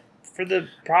play it for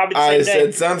probably the same day. I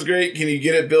said, sounds great. Can you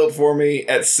get it built for me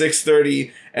at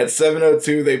 6:30? At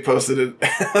 7:02, they posted a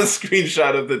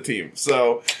screenshot of the team.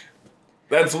 So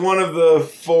that's one of the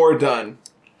 4 done.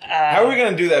 How are we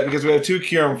going to do that? Because we have 2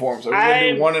 Kyurem forms. Are we going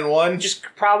to do 1 and 1?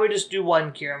 Probably just do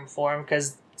 1 Kyurem form,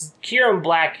 because Kyurem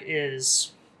Black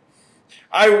is...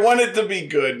 I want it to be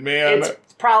good, man.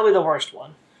 It's probably the worst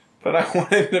one. But I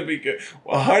want it to be good.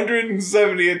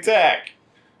 170 attack.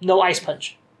 No Ice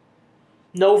Punch.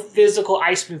 No physical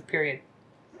Ice move, period.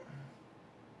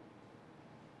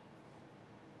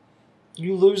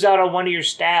 You lose out on one of your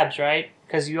stabs, right?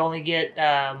 Because you only get...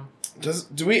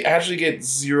 Do we actually get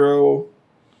 0...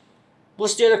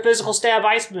 What's the other physical stab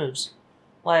ice moves?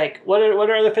 Like, what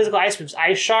are other physical ice moves?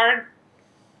 Ice Shard?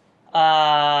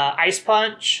 Ice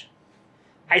Punch?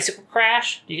 Icicle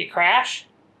Crash? Do you get Crash?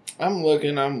 I'm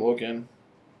looking.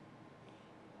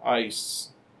 Ice.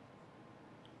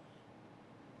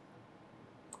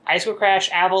 Icicle Crash,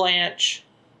 Avalanche.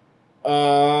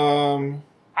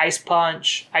 Ice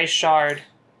Punch, Ice Shard.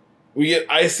 We get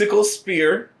Icicle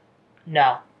Spear.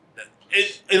 No.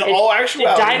 In all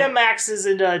actuality, it Dynamaxes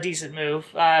into a decent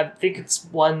move. I think it's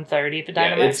 130 if it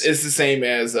Dynamax. Yeah, it's the same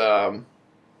as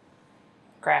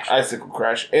Crash. Icicle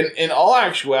Crash. In all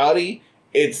actuality,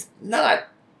 it's not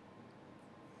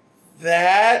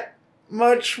that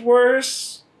much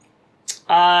worse.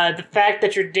 The fact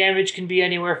that your damage can be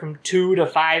anywhere from 2 to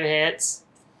 5 hits.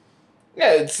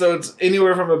 Yeah, so it's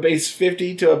anywhere from a base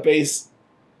 50 to a base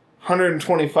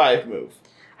 125 move.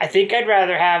 I think I'd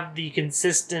rather have the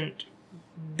consistent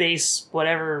base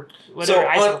whatever so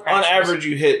on average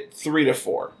you hit 3 to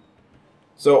 4.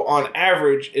 So on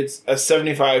average it's a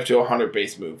 75 to 100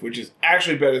 base move, which is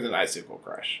actually better than Icicle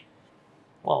Crash.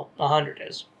 Well, 100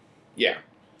 is. Yeah.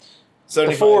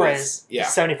 75 the 4 is. Yeah.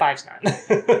 75's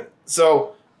not.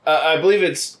 So I believe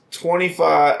it's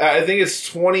 25. I think it's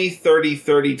 20, 30,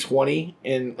 30, 20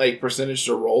 in like percentage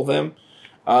to roll them.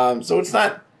 So it's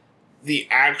not the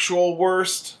actual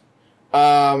worst.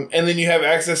 And then you have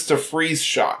access to Freeze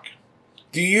Shock.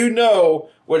 Do you know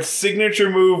what signature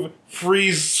move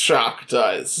Freeze Shock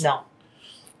does? No.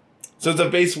 So it's a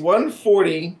base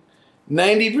 140,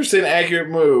 90% accurate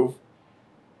move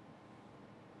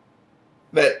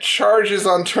that charges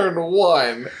on turn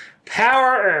 1.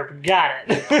 Power Herb, got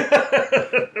it.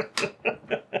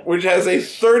 Which has a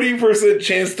 30%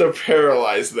 chance to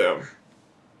paralyze them.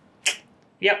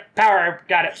 Yep, Power Herb,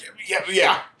 got it.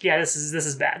 Yeah. Yeah, this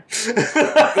is bad.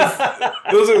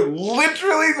 Those are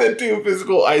literally the 2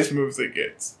 physical ice moves it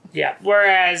gets. Yeah,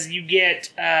 whereas you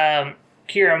get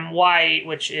Kyurem White,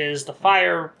 which is the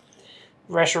Fire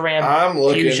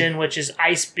Reshiram Fusion, which is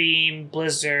Ice Beam,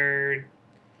 Blizzard,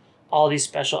 all these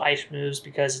special ice moves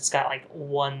because it's got like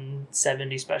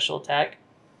 170 special attack.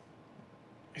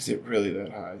 Is it really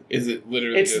that high? Is it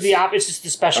literally It's just the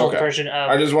special version of...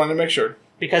 I just wanted to make sure.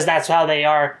 Because that's how they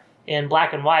are in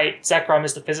black and white. Zekrom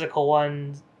is the physical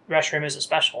one. Reshiram is a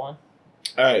special one.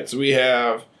 Alright, so we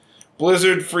have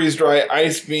Blizzard, Freeze Dry,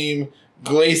 Ice Beam,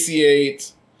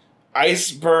 Glaciate,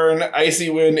 Ice Burn, Icy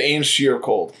Wind, and Sheer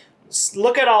Cold.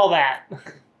 Look at all that.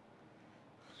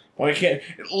 Why can't...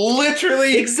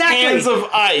 Literally hands of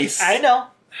ice. I know.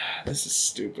 This is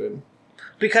stupid.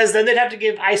 Because then they'd have to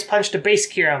give Ice Punch to Base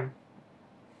Kyurem,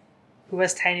 who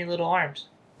has tiny little arms.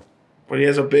 But he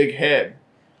has a big head.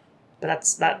 But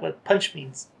that's not what Punch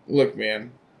means. Look,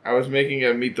 man. I was making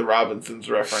a Meet the Robinsons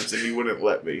reference and you wouldn't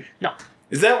let me. No.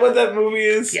 Is that what that movie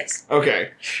is? Yes.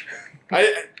 Okay.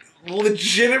 I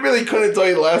legitimately couldn't tell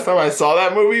you the last time I saw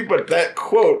that movie, but that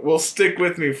quote will stick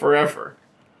with me forever.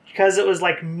 Because it was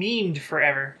like memed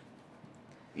forever.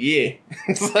 Yeah.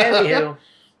 Anywho.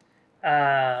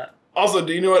 Also,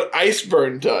 do you know what Ice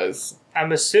Burn does?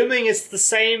 I'm assuming it's the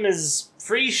same as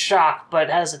Freeze Shock, but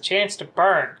has a chance to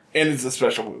burn. And it's a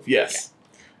special move, yes.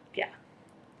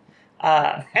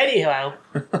 Anyhow,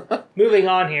 moving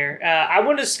on here. I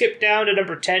want to skip down to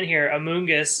number 10 here,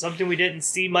 Amoonguss. Something we didn't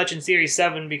see much in Series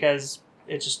 7 because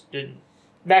it just didn't.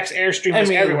 Max Airstream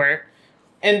was everywhere.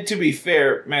 And to be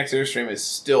fair, Max Airstream is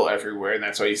still everywhere, and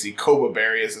that's why you see Koba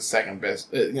Berry as the second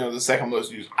best, the second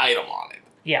most used item on it.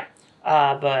 Yeah.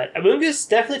 But Amoonguss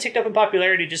definitely ticked up in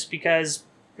popularity just because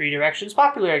Redirection's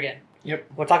popular again.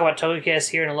 Yep. We'll talk about Togekiss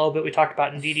here in a little bit. We talked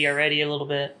about Indeedee already a little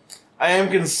bit. I am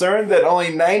concerned that only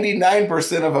 99%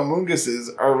 of Amoongusses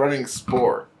are running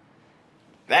Spore.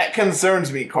 That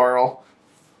concerns me, Carl.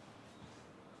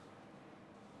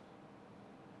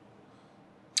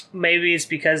 Maybe it's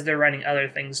because they're running other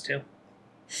things too.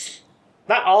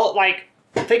 Not all,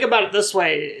 think about it this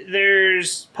way.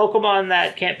 There's Pokemon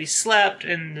that can't be slept,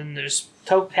 and then there's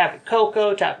Tapu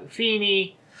Koko, Tapu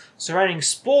Fini. So running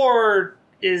Spore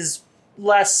is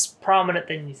less prominent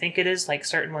than you think it is. Like,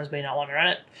 certain ones may not want to run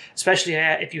it, especially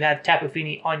if you have Tapu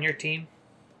Fini on your team.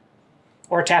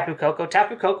 Or Tapu Koko.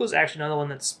 Tapu Koko is actually another one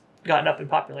that's gotten up in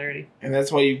popularity. And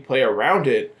that's why you play around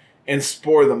it and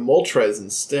Spore the Moltres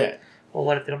instead. Well,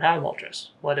 what if they don't have a Moltres?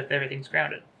 What if everything's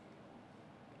grounded?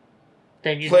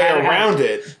 Then you'd play around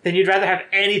it. Then you'd rather have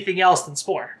anything else than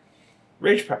Spore.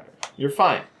 Rage Powder. You're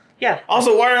fine. Yeah.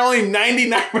 Also, why are only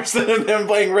 99% of them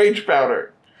playing Rage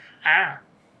Powder?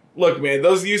 Look, man,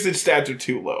 those usage stats are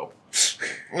too low.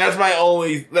 That's my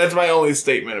only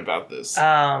statement about this.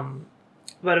 But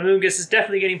Amoonguss is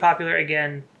definitely getting popular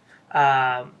again.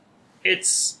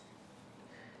 It's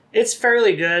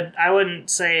fairly good. I wouldn't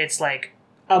say it's like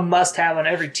a must-have on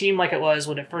every team like it was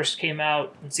when it first came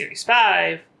out in Series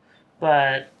 5,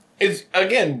 but it's,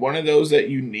 again, one of those that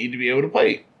you need to be able to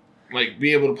play. Like,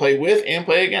 be able to play with and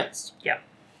play against. Yeah.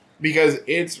 Because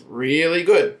it's really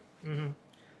good. Mm-hmm.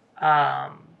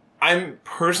 I'm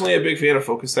personally a big fan of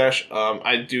Focus Sash.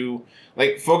 I do,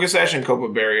 Focus Sash and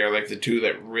Kopa Berry are, the two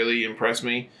that really impress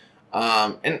me.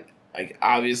 And,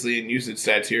 obviously in usage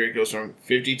stats here, it goes from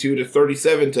 52 to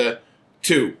 37 to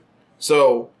 2.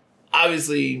 So,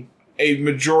 obviously, a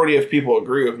majority of people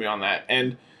agree with me on that.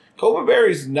 And Kopa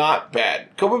Berry's not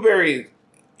bad. Kopa Berry,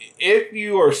 if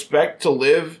you are spec to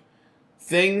live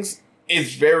things,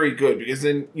 is very good. Because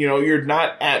then, you're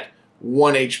not at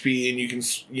 1 HP and you can,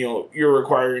 you're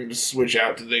requiring to switch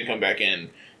out to then come back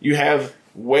in. You have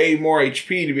way more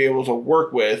HP to be able to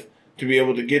work with, to be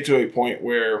able to get to a point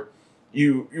where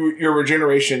your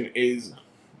regeneration is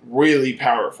really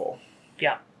powerful.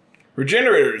 Yeah.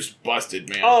 Regenerator's busted,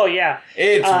 man. Oh, yeah.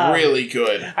 It's really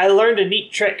good. I learned a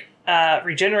neat trick.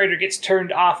 Regenerator gets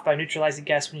turned off by neutralizing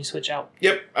gas when you switch out.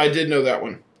 Yep, I did know that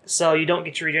one. So you don't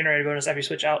get your Regenerator bonus after you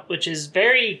switch out, which is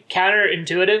very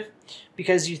counterintuitive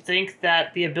because you think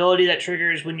that the ability that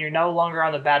triggers when you're no longer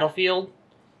on the battlefield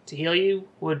to heal you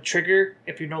would trigger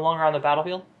if you're no longer on the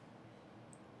battlefield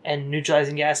and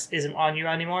neutralizing gas isn't on you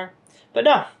anymore. But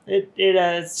no,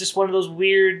 it's just one of those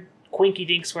weird quinky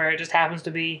dinks where it just happens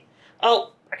to be,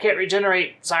 oh, I can't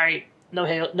regenerate. Sorry, no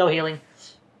healing.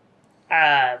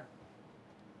 Yeah,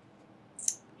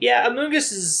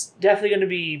 Amoonguss is definitely going to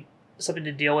be something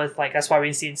to deal with. That's why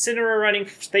we see Incineroar running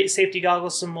safety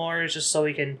goggles some more, just so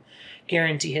we can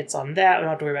guarantee hits on that. We don't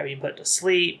have to worry about being put to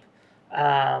sleep.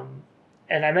 And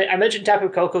I mentioned Tapu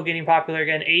Koko getting popular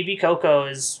again. AV Koko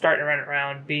is starting to run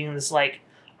around, being this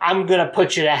I'm going to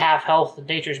put you to half health in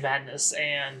Nature's Madness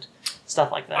and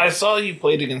stuff like that. I saw you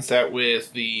played against that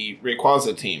with the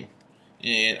Rayquaza team.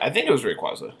 And I think it was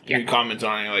Rayquaza. Yeah. You commented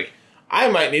on it I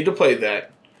might need to play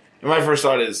that. And my first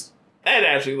thought is, that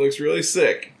actually looks really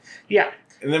sick. Yeah.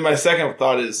 And then my second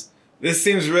thought is, This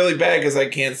seems really bad because I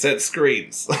can't set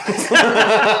screens.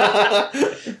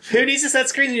 Who needs to set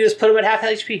screens? You just put them at half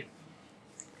HP.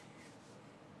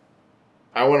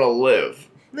 I want to live.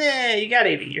 Nah, you got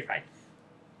 80. You're fine.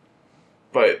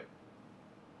 But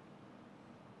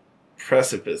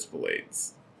precipice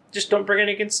blades. Just don't bring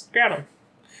it against Groudon.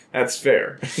 That's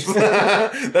fair.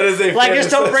 That is a like, fair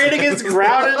just don't bring it against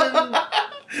Groudon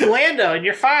and Lando, and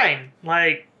you're fine.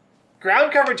 Like,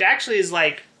 ground coverage actually is,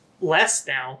 like, less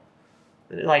now.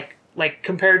 Like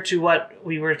compared to what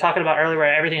we were talking about earlier,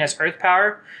 where everything has Earth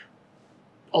power.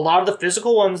 A lot of the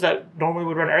physical ones that normally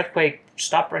would run Earthquake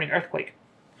stopped running Earthquake,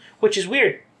 which is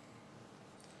weird.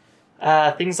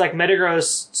 Things like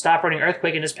Metagross stopped running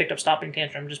Earthquake and just picked up Stomping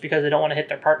Tantrum just because they don't want to hit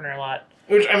their partner a lot.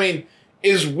 Which, I mean,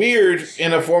 is weird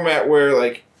in a format where,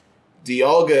 like,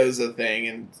 Dialga is a thing,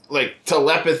 and, like,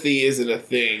 telepathy isn't a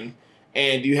thing,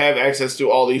 and you have access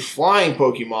to all these flying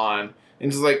Pokemon,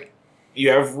 and it's like, you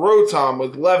have Rotom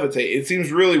with Levitate. It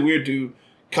seems really weird to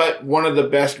cut one of the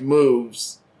best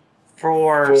moves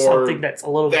for something that's a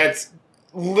little that's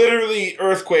literally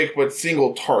Earthquake, but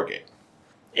single target.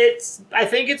 I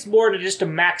think it's more to just to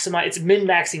maximize. It's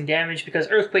min-maxing damage because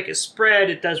Earthquake is spread.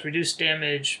 It does reduce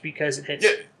damage because it hits.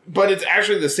 Yeah, but it's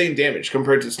actually the same damage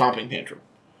compared to Stomping Tantrum.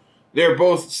 They're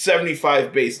both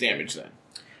 75 base damage then.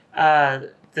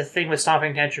 The thing with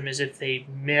Stomping Tantrum is if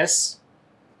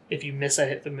you miss a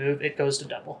hit the move, it goes to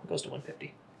double. It goes to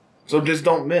 150. So just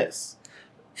don't miss.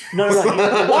 No.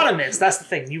 You want to miss. That's the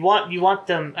thing. You want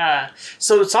them.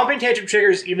 So Stomping Tantrum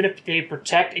triggers even if they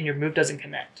protect and your move doesn't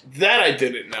connect. That I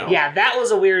didn't know. Yeah, that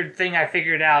was a weird thing I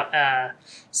figured out.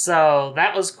 So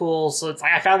that was cool. So it's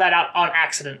like I found that out on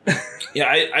accident. Yeah,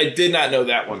 I did not know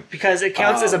that one. Because it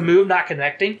counts as a move not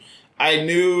connecting. I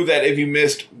knew that if you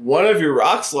missed one of your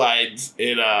rock slides,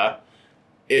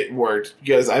 it worked.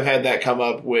 Because I've had that come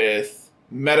up with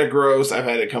Metagross. I've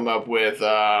had it come up with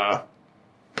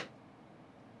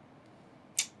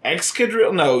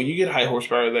Excadrill? No, you get high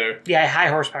horsepower there. Yeah, high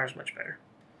horsepower is much better.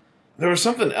 There was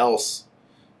something else.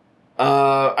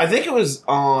 I think it was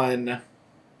on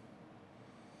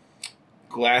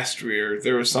Glastrier.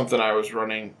 There was something I was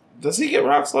running. Does he get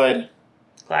Rock Slide?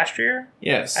 Glastrier?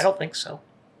 Yes. I don't think so.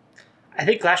 I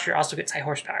think Glastrier also gets high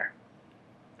horsepower.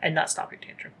 And not Stomping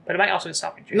Tantrum. But it might also get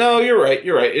Stomping Tantrum. No, you're right.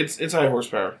 It's high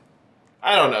horsepower.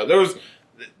 I don't know.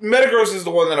 Metagross is the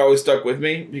one that always stuck with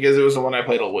me because it was the one I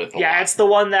played with. Yeah, it's the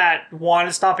one that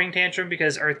wanted Stomping Tantrum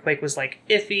because Earthquake was like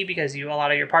iffy because a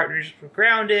lot of your partners were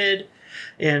grounded.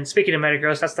 And speaking of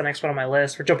Metagross, that's the next one on my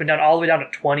list. We're jumping down all the way down to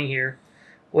 20 here,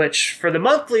 which for the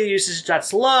monthly usage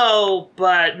that's low,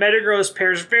 but Metagross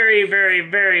pairs very, very,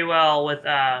 very well with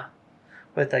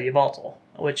Yveltal,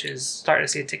 which is starting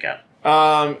to see it tick up.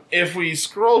 If we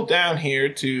scroll down here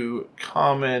to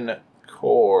common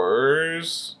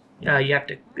cores. You have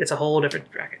to. It's a whole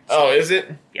different bracket. So. Oh, is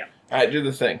it? Yeah. All right, do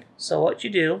the thing. So what you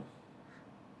do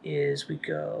is we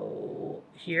go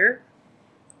here.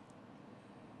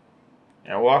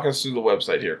 And walk us through the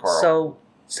website here, Carl. So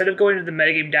instead of going to the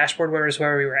metagame dashboard, where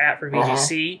we were at for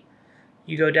VGC,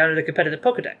 you go down to the competitive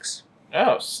Pokedex.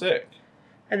 Oh, sick.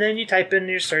 And then you type in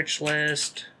your search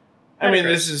list. I mean,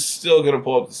 this is still going to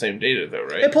pull up the same data, though,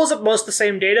 right? It pulls up most of the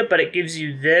same data, but it gives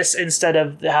you this instead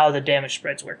of how the damage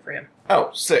spreads work for him. Oh,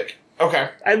 sick. Okay.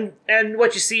 And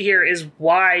what you see here is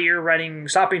why you're running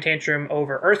Stomping Tantrum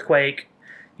over Earthquake.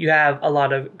 You have a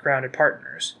lot of grounded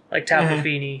partners, like Tapu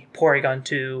Fini, Porygon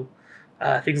 2,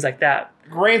 things like that.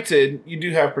 Granted, you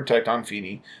do have Protect on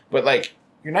Fini, but, like,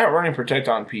 you're not running Protect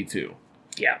on P2.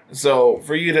 Yeah. So,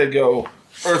 for you to go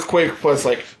Earthquake plus,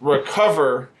 like,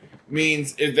 Recover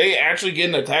means if they actually get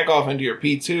an attack off into your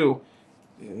P2,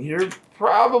 you're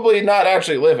probably not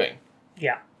actually living.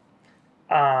 Yeah.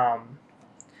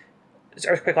 Is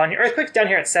Earthquake on here? Earthquake's down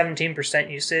here at 17%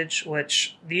 usage,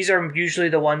 which these are usually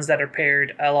the ones that are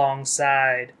paired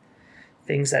alongside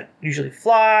things that usually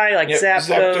fly, like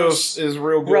Zapdos is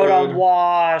real good. Rotom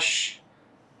Wash.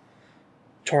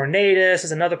 Tornadus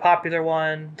is another popular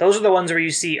one. Those are the ones where you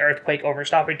see Earthquake over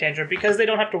Stomping Tantrum because they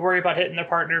don't have to worry about hitting their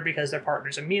partner because their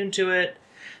partner's immune to it.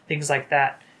 Things like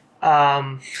that.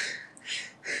 I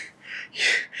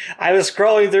was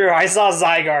scrolling through. I saw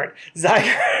Zygarde.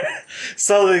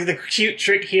 So the cute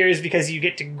trick here is because you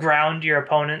get to ground your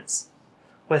opponents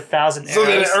with 1,000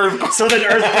 arrows. So then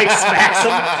Earthquake smacks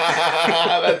them.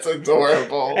 That's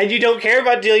adorable. And you don't care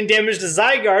about dealing damage to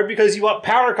Zygarde because you want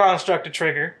Power Construct to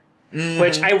trigger. Mm-hmm.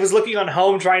 Which I was looking on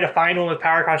home trying to find one with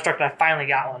Power Construct, and I finally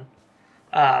got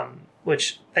one.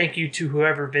 Which, thank you to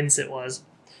whoever Vincent was.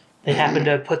 They happened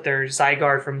to put their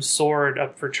Zygarde from Sword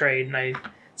up for trade, and I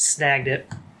snagged it.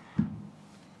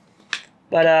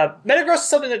 But Metagross is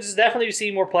something that is definitely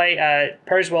seen more play.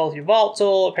 Pairs well with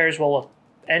Yveltal, pairs well with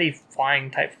any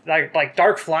flying type. Like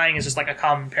Dark Flying is just like a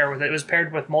common pair with it. It was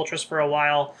paired with Moltres for a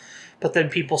while, but then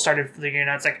people started figuring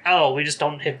out, it's like, oh, we just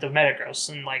don't hit the Metagross,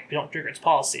 and like we don't trigger its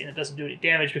policy, and it doesn't do any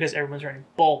damage because everyone's running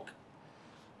Bulk.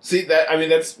 See,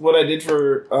 that's what I did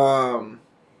for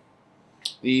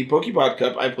the Pokeball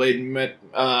Cup. I played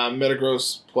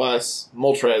Metagross plus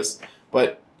Moltres,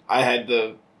 but I had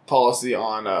the policy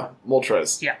on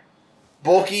Moltres. Yeah.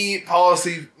 Bulky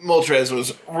policy Moltres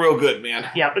was real good, man.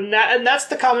 Yeah, and that's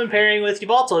the common pairing with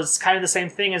Yveltal. It's kind of the same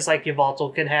thing as like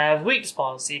Yveltal can have Weakness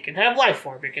Policy, it can have Life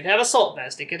Orb, it can have Assault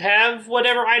Vest, it can have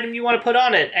whatever item you want to put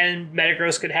on it, and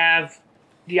Metagross could have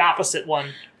the opposite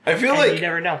one. I feel like you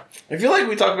never know. I feel like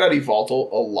we talk about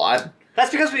Yveltal a lot.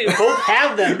 That's because we both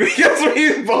have them. Because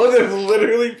we both have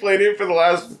literally played it for the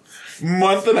last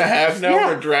month and a half now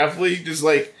for Draft League, just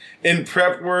like in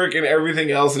prep work and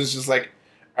everything else. It's just like,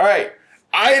 all right,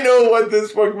 I know what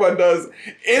this Pokemon does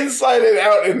inside and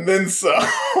out, and then some.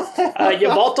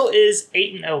 Yveltal is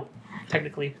 8-0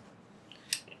 technically.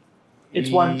 It's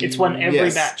won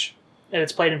every match that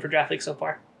it's played in for Draft League so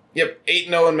far. Yep,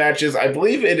 8-0 in matches. I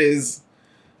believe it is.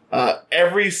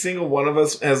 Every single one of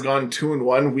us has gone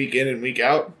 2-1 week in and week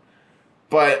out,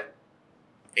 but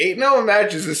 8-0 in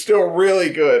matches is still really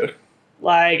good.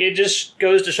 Like, it just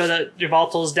goes to show that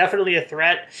Yveltal is definitely a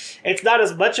threat. It's not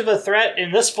as much of a threat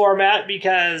in this format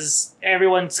because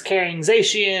everyone's carrying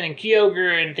Zacian and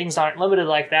Kyogre and things aren't limited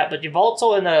like that, but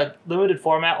Yveltal in a limited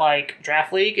format like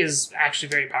Draft League is actually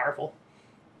very powerful.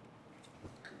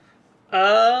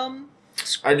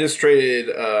 I just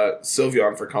traded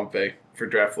Sylveon for Comfey for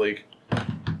Draft League.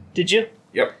 Did you?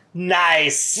 Yep.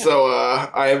 Nice. So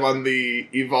I am on the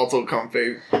Yveltal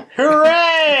Comfey.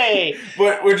 Hooray!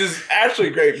 But which is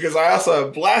actually great because I also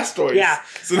have Blastoise. Yeah.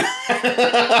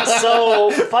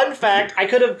 So fun fact, I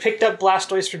could have picked up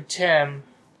Blastoise from Tim.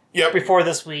 Yep. Before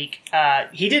this week.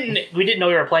 We didn't know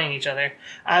we were playing each other.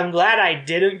 I'm glad I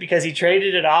didn't because he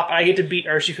traded it off and I get to beat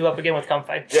Urshifu up again with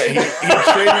Comfey. Yeah, he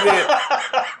traded it.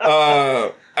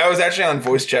 I was actually on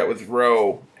voice chat with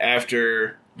Ro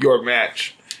after your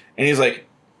match, and he's like,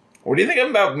 "What do you think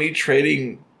about me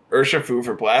trading Urshifu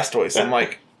for Blastoise?" I'm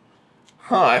like,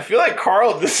 I feel like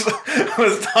Carl just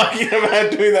was talking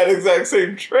about doing that exact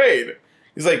same trade.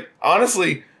 He's like,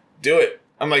 honestly, do it.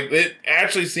 I'm like, it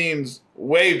actually seems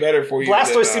way better for you.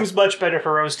 Blastoise seems much better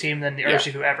for Ro's team than the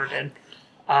Urshifu ever did.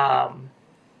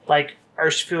 Like,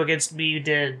 Urshifu against me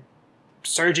did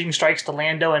Surging Strikes to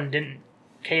Lando and didn't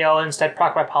KO, instead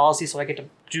proc my policy, so I get to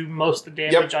do most of the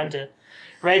damage onto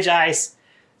Regice.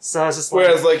 So it's just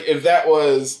whereas, like, if that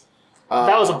was... if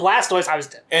that was a Blastoise, I was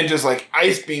dead. And just, like,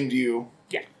 Ice Beamed you.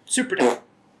 Yeah, super dead.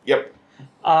 Yep.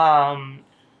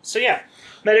 So, yeah.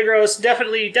 Metagross,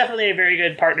 definitely a very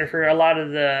good partner for a lot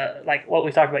of the, like, what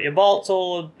we talked about,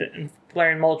 Yveltal,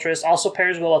 Galarian Moltres, also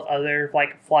pairs well with other,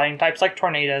 like, flying types, like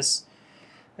Tornadus,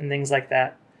 and things like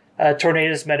that.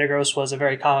 Tornadus Metagross was a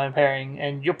very common pairing,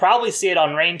 and you'll probably see it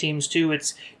on rain teams, too.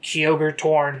 It's Kyogre,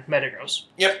 Torn, Metagross.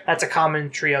 Yep. That's a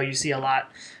common trio you see a lot.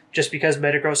 Just because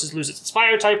Metagross loses its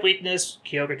fire-type weakness,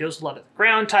 Kyogre deals with a lot of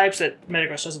ground types that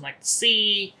Metagross doesn't like to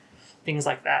see, things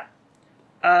like that.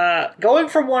 Going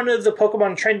from one of the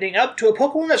Pokemon trending up to a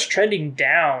Pokemon that's trending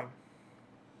down.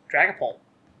 Dragapult.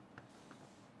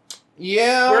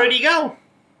 Yeah. Where did he go?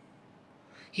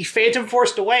 He Phantom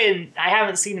Forced away, and I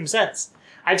haven't seen him since.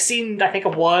 I've seen, I think,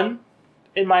 one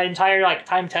in my entire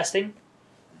time testing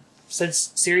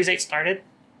since Series 8 started.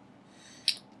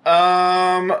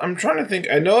 I'm trying to think.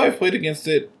 I know I've played against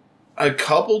it a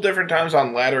couple different times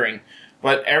on laddering,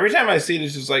 but every time I see it,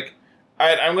 it's just like,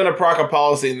 alright, I'm going to proc a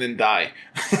policy and then die.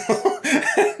 I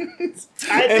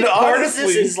think part of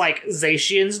this is like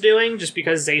Zacian's doing, just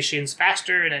because Zacian's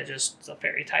faster and it's a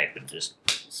fairy type and just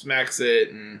smacks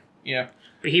it and yeah.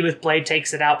 But he with Blade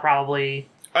takes it out probably.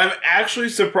 I'm actually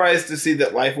surprised to see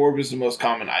that Life Orb is the most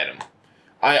common item.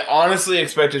 I honestly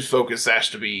expected Focus Sash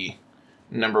to be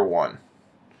number 1.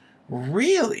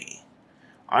 Really?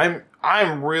 I'm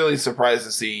really surprised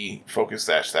to see Focus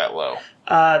Sash that low.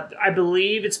 I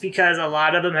believe it's because a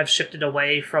lot of them have shifted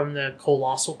away from the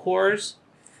Colossal cores.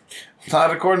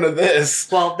 Not according to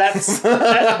this. Well,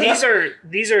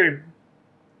 these are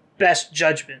best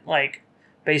judgment, like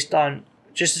based on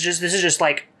just this is just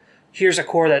like here's a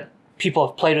core that people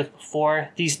have played with before.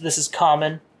 This is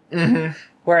common. Mm-hmm.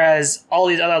 Whereas all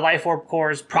these other Life Orb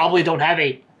cores probably don't have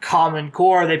a common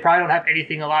core. They probably don't have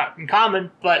anything a lot in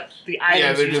common, but the items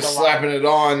yeah, they're used just a lot. slapping it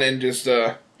on and just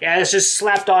yeah, it's just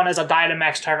slapped on as a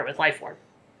Dynamax target with Life Orb.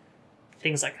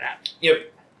 Things like that.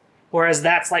 Yep. Whereas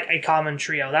that's like a common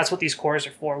trio. That's what these cores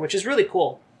are for, which is really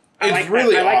cool. It's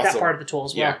really awesome. I like that part of the tool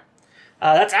as well.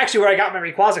 Yeah. That's actually where I got my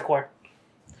Rayquaza core.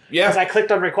 Yeah. Because I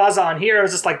clicked on Rayquaza on here, I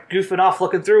was just like goofing off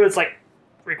looking through. It's like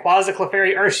Rayquaza,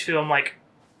 Clefairy, Urshifu. I'm like,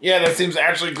 yeah, that seems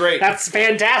actually great. That's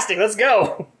fantastic. Let's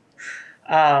go.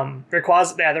 The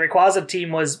Rayquaza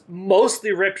team was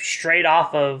mostly ripped straight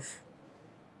off of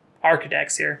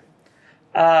Architects here.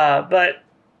 But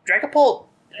Dragapult,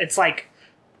 it's like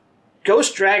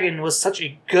Ghost Dragon was such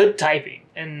a good typing,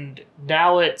 and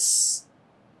now it's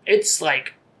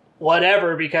like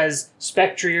whatever, because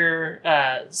Spectrier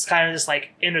is kind of just like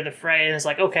into the fray, and it's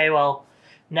like, okay, well,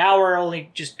 now we're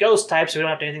only just Ghost type, so we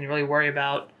don't have anything to really worry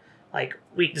about, like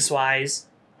weakness-wise.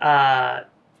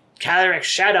 Calyrex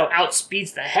Shadow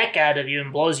outspeeds the heck out of you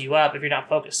and blows you up if you're not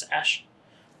Focus Sash,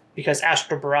 because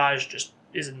Astral Barrage just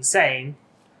is insane.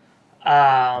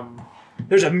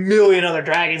 There's a million other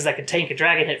dragons that could tank a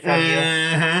dragon hit from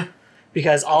you,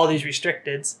 because all these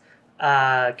restricteds.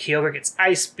 Kyogre gets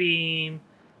Ice Beam.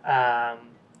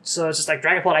 So it's just like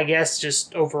Dragapult, I guess,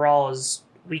 just overall is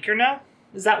weaker now.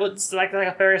 Is that what's like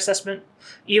a fair assessment?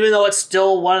 Even though it's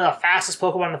still one of the fastest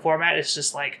Pokemon in the format, it's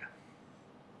just like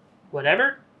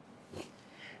whatever.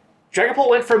 Dragapult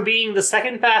went from being the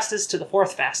second fastest to the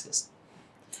fourth fastest.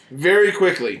 Very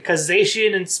quickly. Because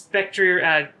Zacian and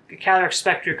Calyrex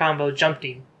Spectrier combo jumped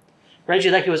him.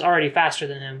 Regieleki was already faster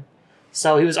than him.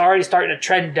 So he was already starting to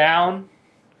trend down.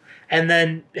 And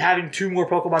then having two more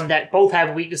Pokemon that both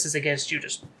have weaknesses against you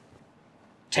just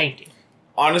tanked him.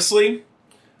 Honestly,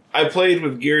 I played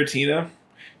with Giratina.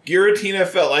 Giratina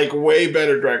felt like way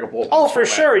better Dragapult. Oh, for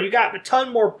sure. You got a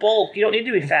ton more bulk. You don't need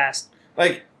to be fast.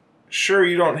 Like, sure,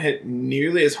 you don't hit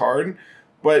nearly as hard,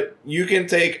 but you can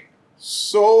take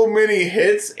so many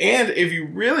hits, and if you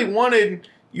really wanted,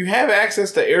 you have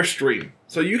access to Airstream.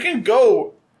 So you can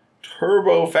go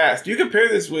turbo fast. You compare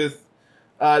this with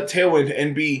Tailwind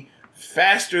and be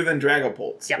faster than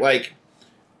Dragapult. Yep. Like,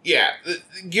 yeah,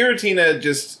 Giratina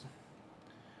just...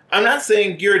 I'm not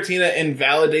saying Giratina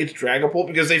invalidates Dragapult,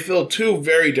 because they fill two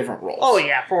very different roles. Oh,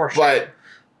 yeah, for sure. But,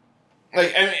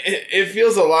 like, I mean, it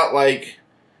feels a lot like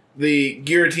the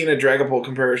Giratina Dragapult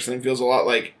comparison feels a lot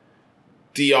like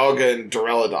Dialga and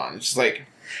Duraludon. It's just like,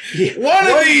 one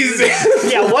of these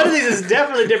is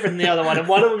definitely different than the other one, and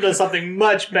one of them does something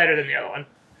much better than the other one.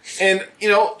 And,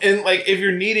 and like, if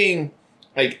you're needing,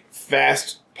 like,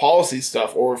 fast policy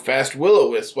stuff or fast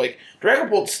Will-O-Wisp, like,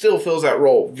 Dragapult still fills that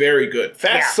role very good.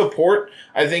 Fast support,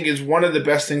 I think, is one of the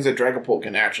best things that Dragapult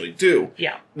can actually do.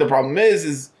 Yeah. The problem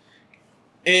is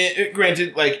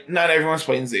granted, like, not everyone's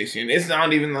playing Zacian. It's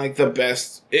not even, like, the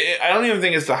best. I don't even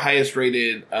think it's the highest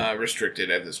rated restricted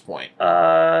at this point.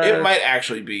 It might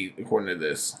actually be, according to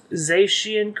this.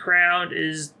 Zacian Crown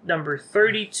is number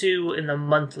 32 in the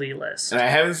monthly list. And I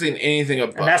haven't seen anything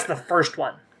above. And that's the first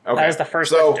one. Okay. That is the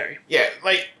first legendary. Yeah,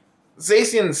 like,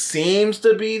 Zacian seems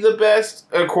to be the best,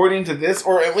 according to this,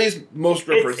 or at least most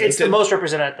represented. It's the most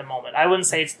represented at the moment. I wouldn't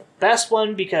say it's the best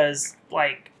one, because,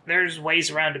 like, there's ways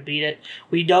around to beat it.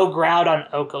 We know Groudon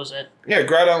Okos it. Yeah,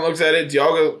 Groudon looks at it,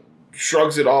 Dialga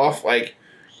shrugs it off, like,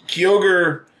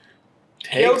 Kyogre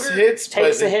takes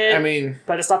a hit. I mean...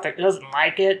 But it's not that it doesn't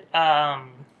like it.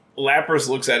 Lapras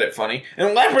looks at it funny.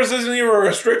 And Lapras isn't even a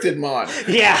restricted mod.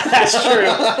 Yeah, that's true.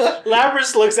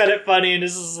 Lapras looks at it funny and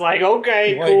is just like,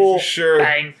 okay, like, cool. Sure.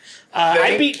 Bang.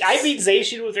 I beat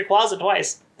Zacian with Rayquaza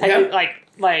twice. Yeah.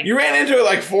 Like you ran into it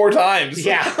like 4 times.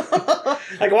 Yeah.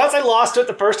 Like, once I lost it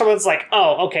the first time, it's like,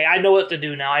 oh, okay, I know what to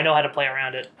do now. I know how to play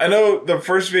around it. I know the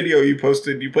first video you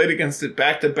posted, you played against it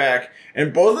back to back,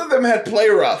 and both of them had Play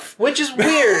Rough. Which is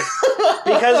weird,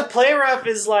 because Play Rough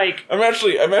is like... I'm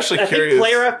actually curious. I think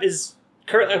Play Rough is,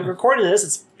 recording this,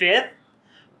 it's 5th,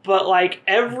 but like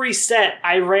every set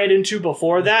I ran into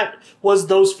before that was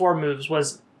those 4 moves,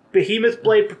 was Behemoth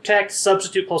Blade, Protect,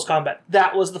 Substitute, Close Combat.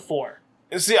 That was the 4.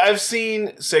 See, I've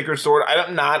seen Sacred Sword.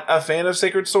 I'm not a fan of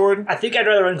Sacred Sword. I think I'd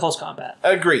rather run Close Combat.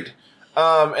 Agreed.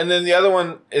 And then the other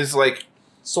one is like...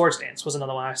 Swords Dance was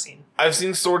another one I've seen. I've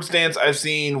seen Swords Dance. I've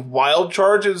seen Wild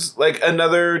Charge as like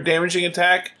another damaging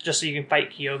attack. Just so you can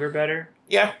fight Kyogre better.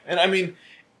 Yeah, and I mean,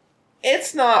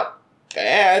 it's not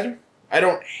bad. I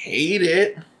don't hate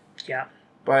it. Yeah.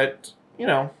 But,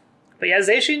 But yeah,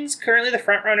 Zacian's currently the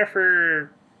front runner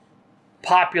for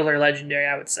popular legendary,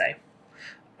 I would say.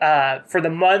 For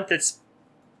the month, it's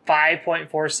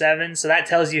 5.47, so that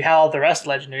tells you how all the rest of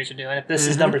the legendaries are doing. If this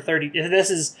is number 30, if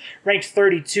this is ranked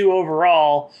 32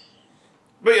 overall.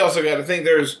 But you also got to think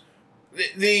there's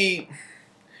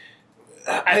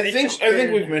I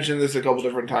think we've mentioned this a couple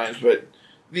different times, but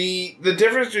the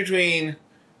difference between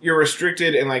your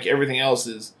restricted and like everything else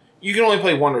is you can only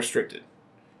play one restricted.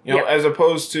 As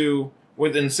opposed to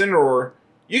with Incineroar,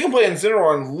 you can play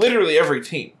Incineroar on literally every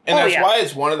team. And that's why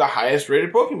it's one of the highest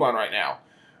rated Pokemon right now.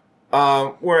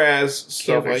 Whereas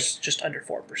stuff like just under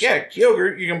 4%. Yeah,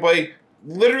 Kyogre, you can play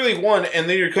literally one, and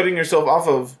then you're cutting yourself off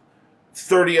of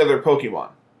 30 other Pokemon.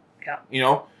 Yeah. You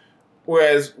know?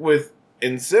 Whereas with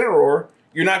Incineroar,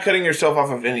 you're not cutting yourself off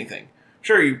of anything.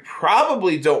 Sure, you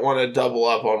probably don't want to double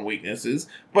up on weaknesses,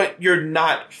 but you're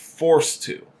not forced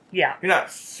to. Yeah. You're not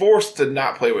forced to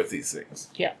not play with these things.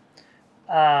 Yeah.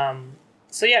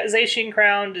 So yeah, Zacian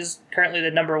Crowned is currently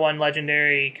the number 1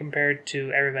 legendary compared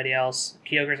to everybody else.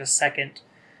 Kyogre's a second.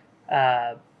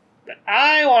 But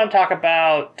I want to talk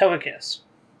about Togekiss.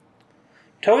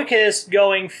 Togekiss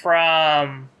going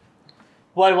from...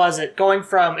 What was it?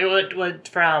 It went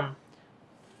from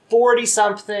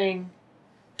 40-something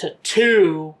to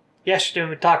 2. Yesterday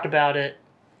we talked about it.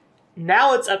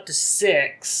 Now it's up to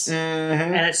 6.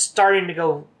 And it's starting to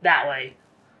go that way.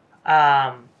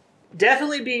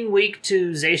 Definitely being weak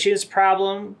to Zacian's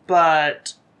problem,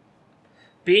 but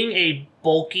being a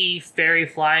bulky fairy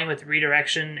flying with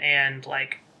redirection and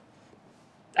like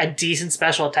a decent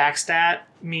special attack stat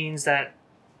means that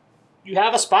you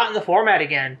have a spot in the format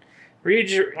again.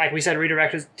 Like we said,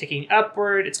 redirect is ticking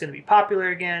upward. It's going to be popular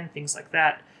again. Things like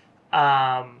that.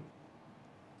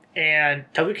 And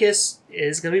Togekiss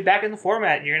is going to be back in the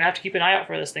format. You're going to have to keep an eye out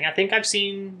for this thing. I think I've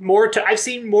seen more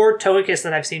Togekiss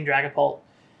than I've seen Dragapult.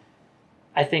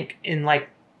 I think in like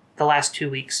the last 2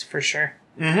 weeks for sure.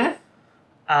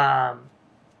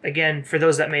 Again, for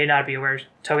those that may not be aware,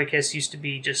 Togekiss used to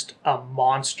be just a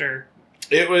monster.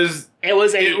 It was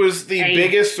the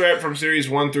biggest threat from Series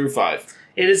 1 through 5.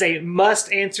 It is a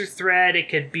must-answer threat. It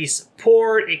could be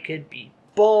support. It could be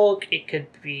bulk. It could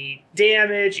be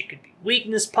damage. It could be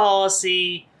weakness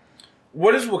policy.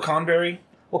 What is Wakanberry?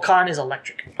 Wakan is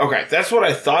electric. Okay, that's what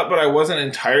I thought, but I wasn't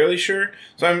entirely sure.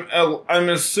 So I'm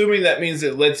assuming that means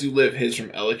it lets you live his from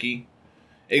Eliki.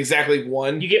 Exactly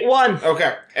 1. You get 1.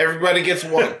 Okay, everybody gets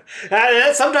 1.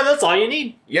 Sometimes that's all you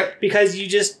need. Yep. Because you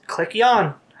just click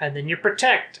Yawn, and then you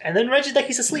protect, and then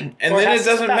Regideki's asleep. And then it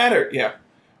doesn't matter. Yeah.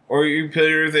 Or you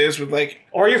play this with like...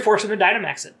 Or you're forcing them to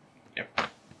Dynamax it. Yep.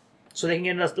 So they can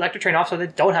get an Electric Train off so they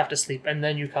don't have to sleep, and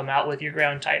then you come out with your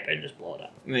ground type and just blow it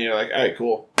up. And then you're like, alright,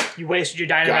 cool. You wasted your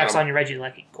Dynamax on your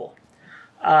Regieleki. Cool.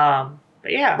 But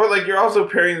yeah. But like you're also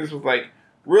pairing this with like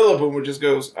Rillaboom, which just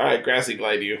goes, alright, Grassy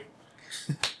Glide you.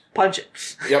 Punch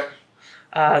it. Yep.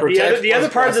 The other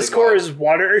part of this core is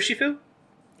Water Urshifu.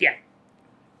 Yeah.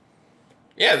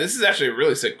 Yeah, this is actually a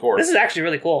really sick core. This is actually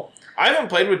really cool. I haven't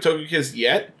played with Togekiss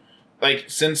yet, like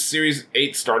since Series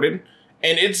 8 started,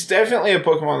 and it's definitely a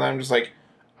Pokemon that I'm just like,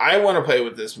 I want to play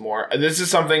with this more. This is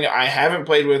something I haven't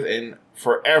played with in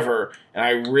forever, and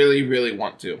I really, really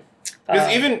want to.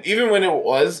 Because even when it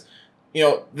was,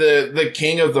 the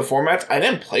king of the formats, I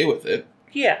didn't play with it.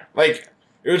 Yeah. Like,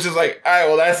 it was just like, all right,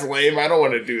 well, that's lame. I don't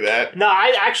want to do that. No,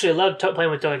 I actually loved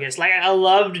playing with Togekiss. Like, I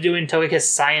loved doing Togekiss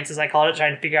science, as I called it,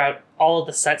 trying to figure out all of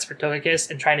the sets for Togekiss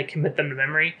and trying to commit them to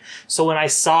memory. So when I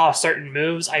saw certain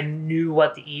moves, I knew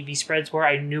what the EV spreads were.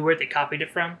 I knew where they copied it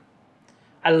from.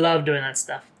 I love doing that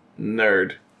stuff.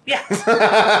 Nerd. Yeah. But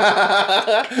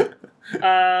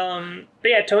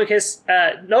yeah,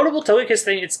 Togekiss, notable Togekiss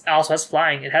thing, it also has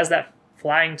flying. It has that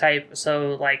flying type,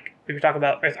 so like we were talking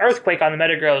about Earthquake on the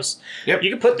Metagross. Yep. You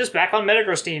can put this back on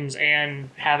Metagross teams and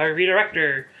have a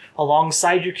Redirector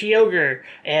alongside your Kyogre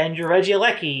and your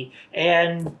Regieleki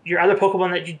and your other Pokemon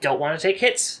that you don't want to take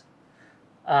hits.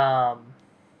 What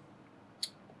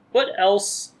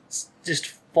else just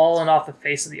fallen off the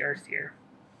face of the earth here?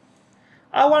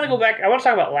 I want to go back. I want to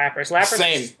talk about Lapras. Lapras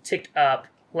has ticked up.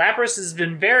 Lapras has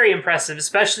been very impressive,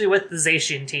 especially with the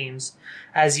Zacian teams,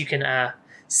 as you can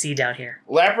see down here.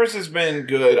 Lapras has been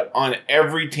good on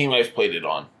every team I've played it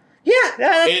on. Yeah,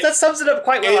 that sums it up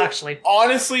quite well, actually.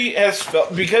 Honestly, has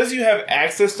felt, because you have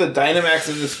access to Dynamax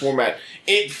in this format,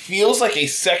 it feels like a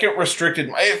second restricted.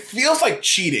 It feels like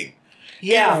cheating.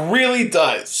 Yeah. It really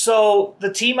does. So, the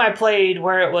team I played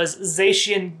where it was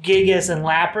Zacian, Gigas, and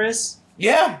Lapras.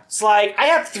 Yeah. It's like, I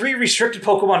have 3 restricted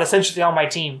Pokemon essentially on my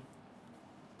team.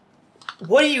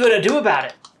 What are you going to do about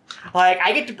it? Like,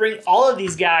 I get to bring all of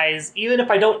these guys, even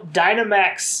if I don't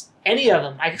Dynamax any of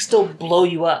them, I can still blow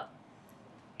you up.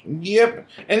 Yep.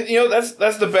 And,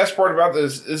 that's the best part about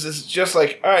this, is it's just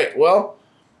like, all right, well,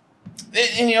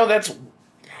 and that's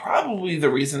probably the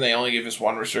reason they only give us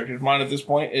 1 restricted mod at this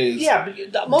point is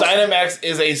Dynamax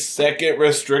is a second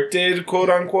restricted, quote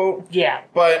unquote. Yeah.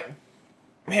 But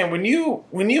man, when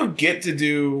you get to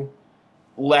do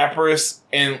Lapras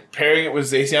and pairing it with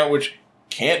Zacian, which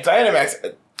can't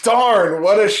Dynamax, Darn,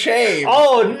 what a shame.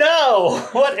 Oh no!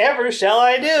 Whatever shall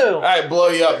I do? Alright, blow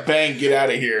you up, bang, get out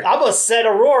of here. I'm gonna set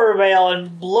Aurora Veil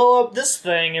and blow up this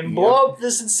thing and blow up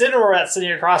this Incineroar that's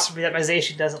sitting across from me that my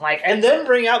Zacian doesn't like, and then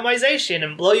bring out my Zacian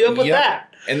and blow you up with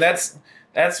that. And that's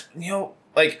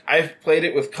like I've played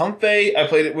it with Comfey, I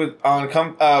played it with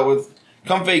Comfey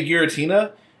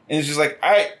Giratina, and it's just like,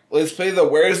 alright, let's play the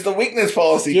where's the weakness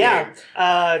policy game.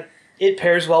 It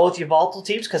pairs well with Yveltal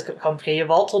teams because Comfey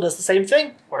Yveltal does the same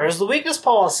thing. Where's the weakness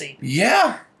policy?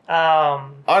 Yeah.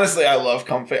 Honestly, I love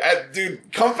Comfey.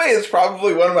 Dude, Comfey is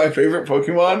probably one of my favorite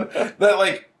Pokemon that,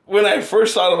 like, when I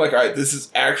first saw it, I'm like, alright, this is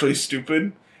actually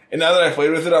stupid. And now that I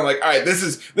played with it, I'm like, alright, this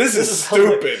is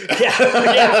stupid.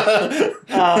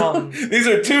 These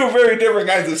are two very different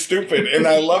kinds of stupid, and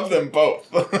I love them both.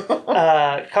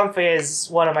 Comfey is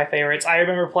one of my favorites. I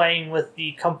remember playing with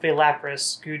the Comfey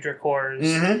Lapras Gudra cores,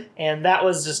 and that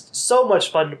was just so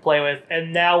much fun to play with.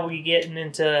 And now we getting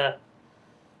into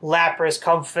Lapras,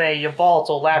 Comfey,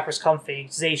 Yveltal, Lapras, Comfey,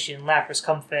 Zacian, Lapras,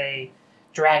 Comfey,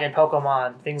 Dragon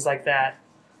Pokemon, things like that.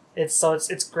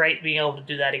 It's great being able to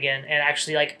do that again and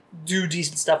actually like do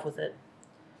decent stuff with it.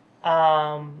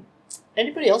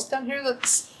 Anybody else down here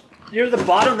that's near the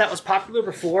bottom that was popular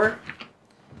before?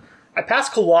 I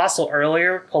passed Colossal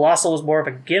earlier. Colossal was more of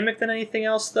a gimmick than anything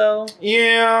else, though.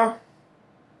 Yeah.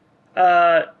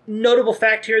 Notable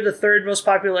fact here: the third most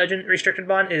popular Legend restricted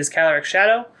bond is Calyrex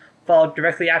Shadow. Followed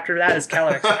directly after that is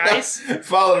Calyrex Ice.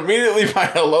 Followed immediately by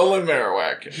Alolan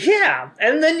Marowak. Yeah,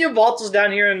 and then Yveltal's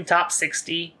down here in the top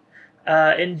 60.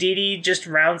 Indeedee just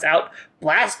rounds out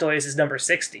Blastoise is number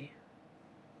 60.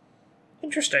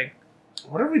 Interesting.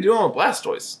 What are we doing with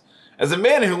Blastoise? As a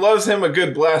man who loves him a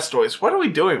good Blastoise, what are we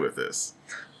doing with this?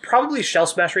 Probably Shell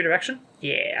Smash Redirection.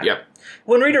 Yeah. Yep.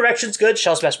 When Redirection's good,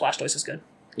 Shell Smash Blastoise is good.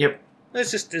 Yep. It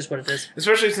just is what it is.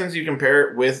 Especially since you compare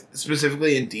it with,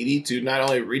 specifically Indeedee, to not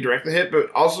only redirect the hit,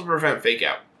 but also prevent fake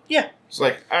out. Yeah. It's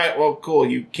like, alright, well, cool,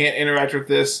 you can't interact with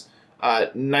this.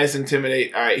 Nice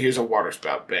Intimidate. Alright, here's a Water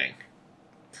Spout. Bang.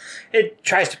 It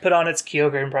tries to put on its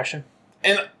Kyogre impression.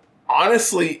 And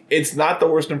honestly, it's not the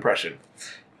worst impression.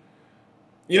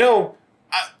 You know,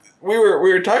 we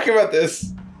were talking about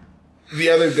this the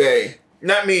other day.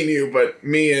 Not me and you, but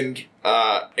me and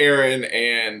Aaron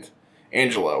and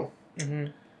Angelo. Mm-hmm.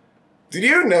 Did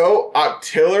you know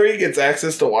Octillery gets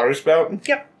access to Water Spout?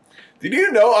 Yep. Did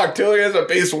you know Octillery has a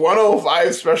base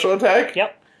 105 special attack?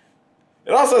 Yep.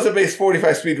 It also has a base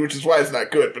 45 speed, which is why it's not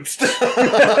good, but still.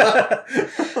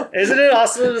 Isn't it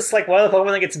also just like one of the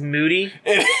Pokemon that gets moody?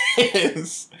 It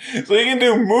is. So you can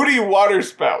do Moody Water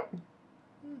Spout.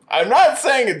 I'm not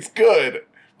saying it's good,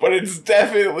 but it's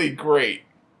definitely great.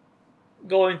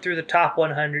 Going through the top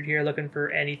 100 here, looking for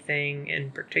anything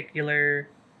in particular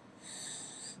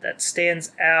that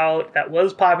stands out, that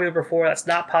was popular before, that's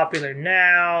not popular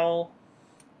now.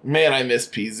 Man, I miss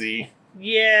PZ.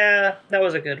 Yeah, that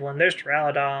was a good one. There's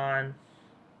Duraludon.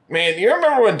 Man, you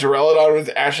remember when Duraludon was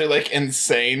actually, like,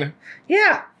 insane?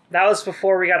 Yeah, that was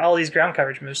before we got all these ground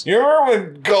coverage moves. You remember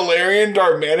when Galarian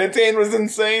Darmanitan was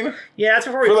insane? Yeah, that's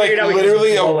before we figured out we could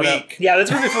literally just blow a it week. Up. Yeah,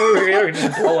 that's before we figured out we could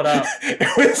just blow it up.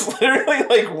 It was literally,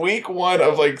 like, week 1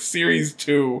 of, like, Series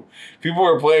 2. People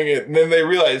were playing it, and then they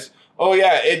realized, oh,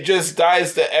 yeah, it just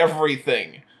dies to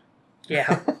everything.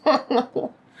 Yeah.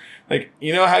 Like,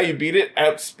 you know how you beat it?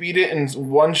 Outspeed it and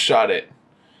one-shot it.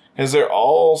 Because they're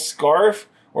all Scarf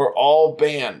or all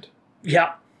banned.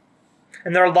 Yeah.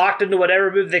 And they're locked into whatever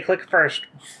move they click first.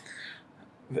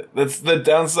 That's the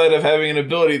downside of having an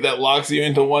ability that locks you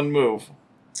into one move.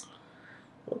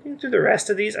 Looking through the rest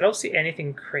of these, I don't see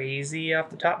anything crazy off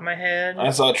the top of my head.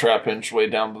 I saw Trapinch way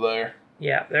down there.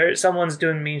 Yeah, someone's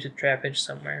doing memes with Trapinch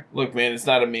somewhere. Look, man, it's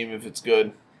not a meme if it's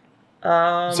good.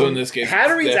 So in this case,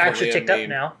 Hattering's actually ticked up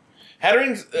now.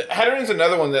 Hattering's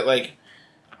another one that, like,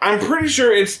 I'm pretty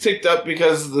sure it's ticked up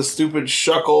because of the stupid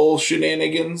Shuckle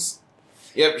shenanigans.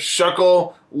 Yep,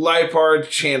 Shuckle, Liepard,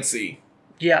 Chansey.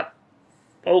 Yep.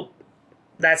 Oh,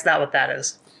 that's not what that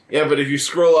is. Yeah, but if you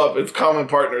scroll up, its common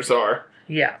partners are.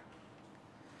 Yeah.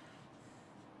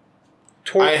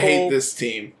 Torkoal, I hate this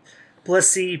team.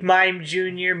 Blissey, Mime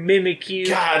Jr., Mimikyu.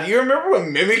 God, you remember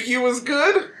when Mimikyu was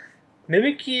good?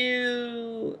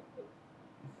 Mimikyu...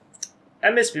 I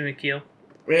miss Mimikyu.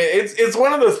 Man, it's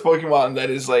one of those Pokemon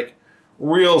that is, like,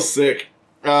 real sick.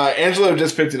 Angelo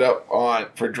just picked it up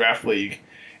for Draft League,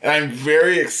 and I'm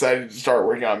very excited to start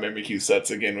working on Mimikyu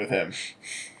sets again with him.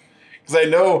 Because I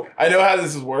know how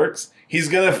this works. He's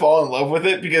going to fall in love with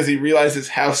it because he realizes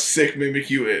how sick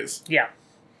Mimikyu is. Yeah.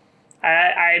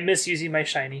 I miss using my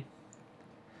shiny.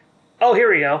 Oh,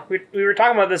 here we go. We were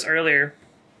talking about this earlier.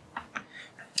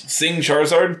 Sing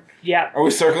Charizard? Yeah. Are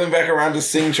we circling back around to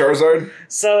Sing Charizard?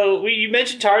 So you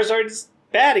mentioned Charizard's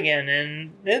bad again,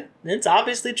 and it's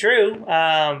obviously true.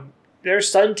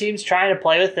 There's some teams trying to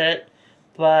play with it,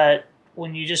 but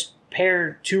when you just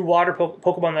pair two water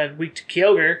Pokemon that are weak to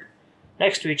Kyogre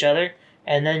next to each other,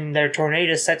 and then their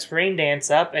Tornadus sets Rain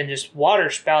Dance up and just water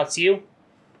spouts you,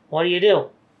 what do you do?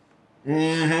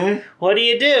 Mm-hmm. What do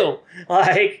you do?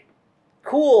 Like,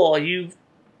 cool, you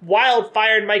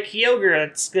wildfired my Kyogre.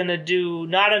 It's gonna do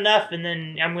not enough, and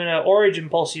then I'm gonna Origin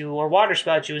Pulse you or Water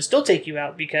Spout you and still take you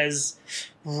out because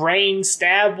Rain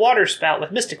Stab Water Spout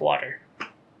with Mystic Water.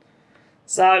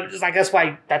 So I guess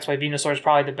that's why Venusaur is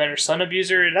probably the better Sun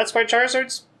Abuser. That's why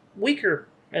Charizard's weaker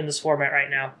in this format right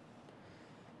now.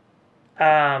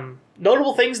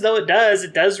 Notable things though it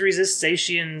does resist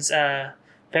Zacian's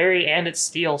Fairy and its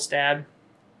Steel Stab,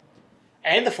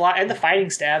 and the Fighting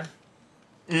Stab.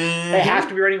 Mm-hmm. They have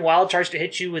to be running Wild Charge to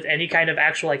hit you with any kind of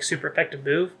actual like super effective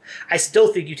move. I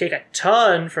still think you take a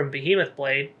ton from Behemoth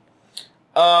Blade.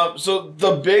 So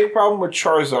the big problem with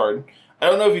Charizard, I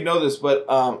don't know if you know this, but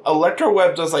Electro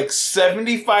Web does like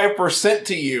 75%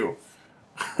 to you.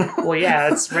 Well,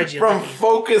 yeah, it's Regieleki. From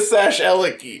Focus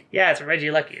Eleki. Yeah, it's a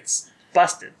Regieleki. It's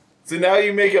busted. So now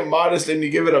you make it modest and you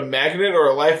give it a Magnet or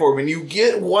a Life Orb and you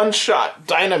get one shot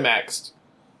Dynamaxed.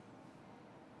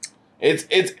 It's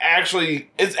actually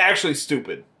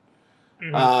stupid.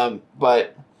 Mm-hmm.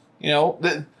 But you know,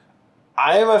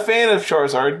 I am a fan of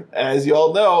Charizard. As you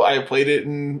all know, I played it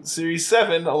in Series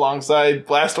 7 alongside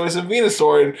Blastoise and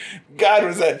Venusaur, and God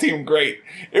was that team great.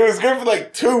 It was good for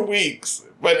like 2 weeks,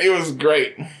 but it was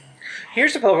great.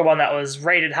 Here's a Pokemon that was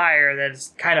rated higher that's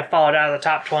kind of fallen out of the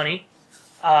top 20.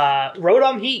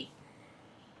 Rotom Heat.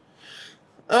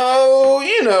 Oh,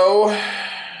 you know.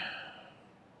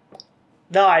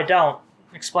 No, I don't.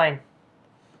 Explain.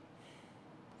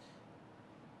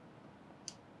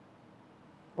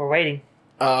 We're waiting.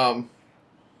 But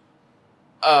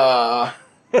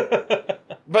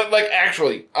like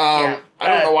actually, yeah. I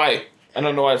don't know why. I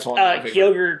don't know why it's one.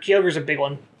 Kyogre's a big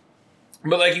one.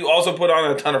 But like you also put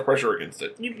on a ton of pressure against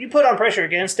it. You put on pressure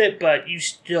against it, but you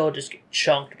still just get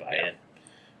chunked by it.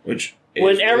 Which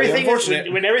when everything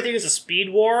is a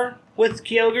speed war with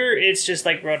Kyogre, it's just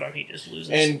like Rotom Heat just loses.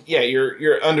 And yeah, you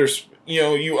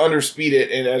underspeed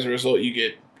it, and as a result, you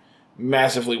get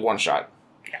massively one shot.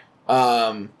 Yeah.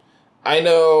 I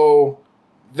know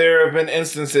there have been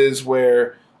instances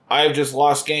where I've just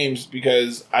lost games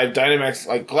because I've Dynamaxed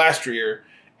like Glastrier,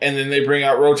 and then they bring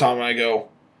out Rotom, and I go,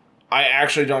 I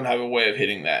actually don't have a way of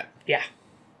hitting that. Yeah.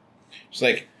 It's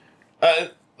like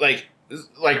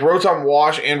Rotom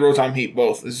Wash and Rotom Heat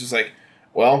both. It's just like,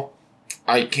 well,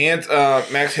 I can't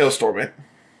max Hailstorm it.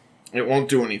 It won't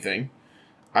do anything.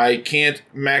 I can't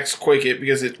max Quake it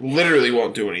because it literally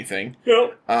won't do anything.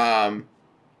 Yep.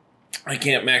 I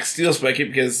can't max Steel Spike it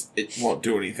because it won't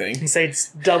do anything. You say it's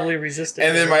doubly resistant.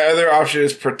 And then my other option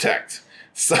is Protect.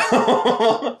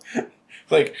 So,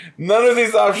 like, none of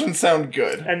these options sound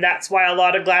good. And that's why a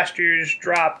lot of Glastriers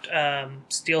dropped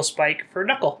Steel Spike for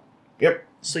Knuckle. Yep.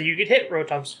 So you could hit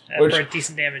Rotoms for a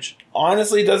decent damage.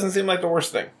 Honestly, doesn't seem like the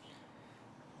worst thing.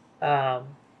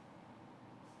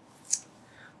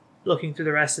 Looking through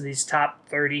the rest of these top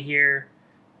 30 here,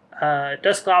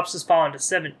 Dusclops has fallen to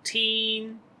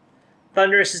 17.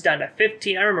 Thundurus is down to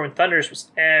 15. I remember when Thundurus was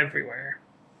everywhere.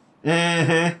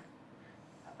 Mm-hmm.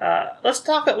 Let's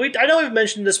talk. I know we've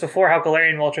mentioned this before, how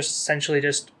Galarian Moltres is essentially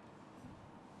just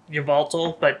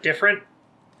Yveltal, but different.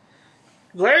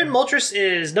 Galarian Moltres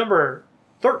is number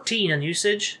 13 in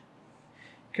usage,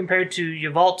 compared to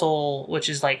Yveltal, which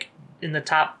is like in the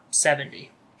top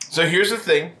 70. So here's the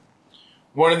thing.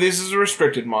 One of these is a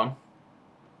restricted mon,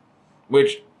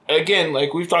 which, again,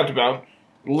 like we've talked about,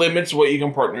 limits what you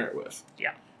can partner it with.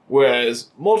 Yeah. Whereas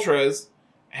Moltres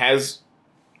has,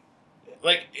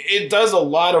 like, it does a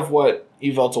lot of what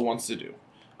Yveltal wants to do.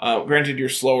 Granted, you're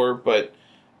slower, but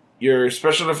your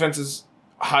special defense is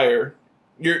higher.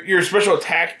 Your special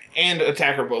attack and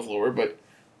attack are both lower, but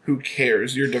who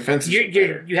cares? Your defense is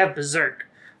better. You have Berserk.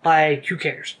 Like, who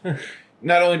cares?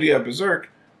 Not only do you have Berserk,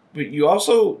 but you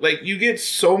also, like, you get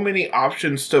so many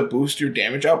options to boost your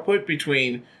damage output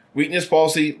between Weakness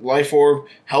Policy, Life Orb,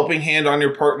 Helping Hand on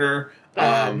your partner.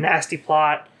 Nasty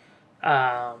Plot.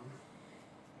 If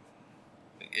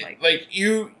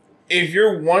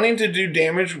you're wanting to do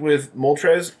damage with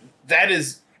Moltres, that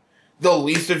is the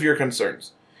least of your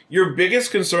concerns. Your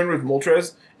biggest concern with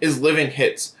Moltres is living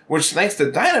hits, which thanks to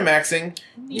Dynamaxing,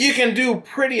 you can do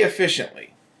pretty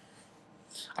efficiently.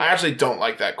 I actually don't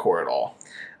like that core at all.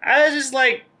 I was just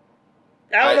like,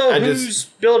 I don't know who's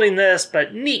building this,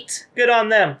 but neat. Good on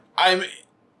them.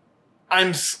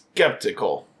 I'm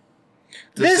skeptical.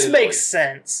 This makes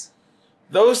sense.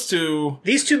 Those two...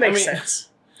 These two make sense.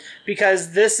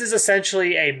 Because this is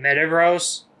essentially a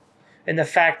Metagross in the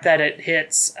fact that it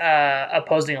hits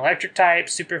opposing electric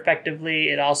types super effectively.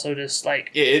 It also just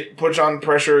it puts on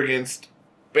pressure against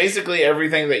basically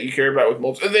everything that you care about with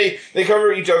multiple. They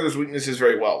cover each other's weaknesses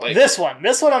very well. This one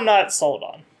I'm not sold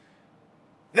on.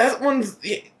 That one's...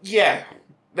 Yeah.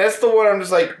 That's the one I'm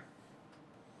just like...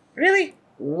 Really?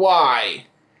 Why?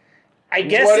 I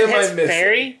guess it hits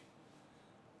Fairy.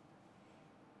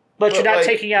 But you're not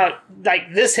taking out...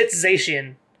 this hits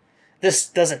Zacian. This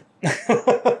doesn't.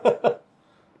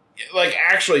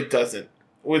 Actually doesn't.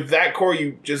 With that core,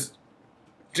 you just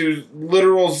do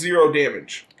literal 0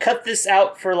 damage. Cut this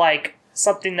out for,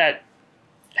 something that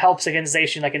helps against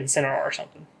Zacian, like an Incineroar or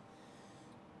something.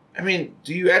 I mean,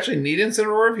 do you actually need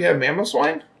Incineroar if you have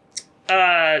Mamoswine?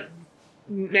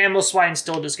 Mamoswine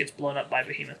still just gets blown up by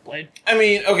Behemoth Blade. I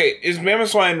mean, okay, is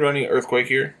Mamoswine running Earthquake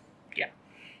here? Yeah.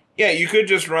 Yeah, you could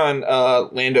just run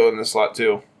Lando in the slot,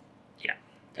 too. Yeah.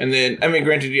 And then, I mean,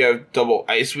 granted, you have double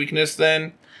Ice weakness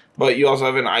then, but you also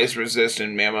have an Ice resist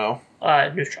in Mamo.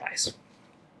 Neutral Ice.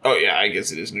 Oh, yeah, I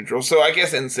guess it is neutral. So I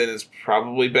guess Incin is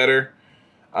probably better.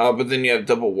 But then you have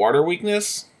double Water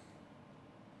weakness.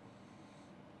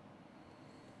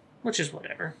 Which is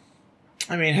whatever.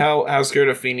 I mean, how scared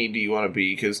of Feeny do you want to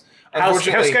be? Because how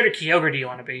scared of Kyogre do you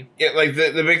want to be? Yeah,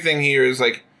 the big thing here is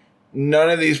none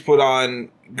of these put on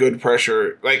good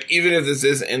pressure. Even if this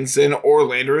is Incin or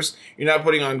Landorus, you're not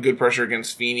putting on good pressure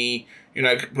against Feeny. You're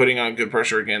not putting on good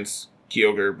pressure against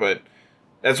Kyogre, but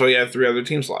that's why you have 3 other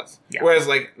team slots. Yeah. Whereas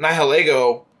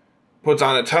Nihilego puts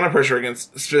on a ton of pressure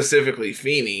against specifically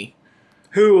Feeny,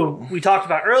 who we talked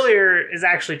about earlier is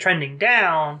actually trending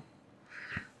down.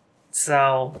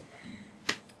 So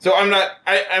I'm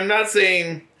not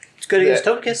saying it's good against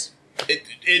Togekiss.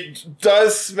 It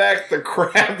does smack the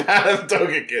crap out of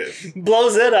Togekiss.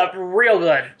 Blows it up real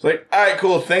good. It's alright,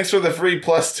 cool, thanks for the free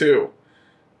 +2.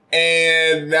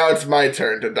 And now it's my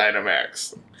turn to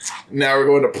Dynamax. Now we're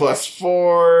going to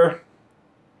 +4.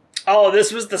 Oh,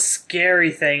 this was the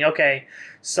scary thing. Okay,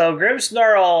 so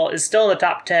Grimmsnarl is still in the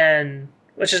top 10,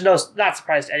 which is not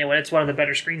surprise to anyone. It's one of the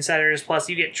better screen setters. Plus,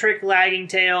 you get Trick Lagging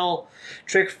Tail,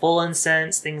 Trick Full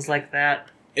Incense, things like that.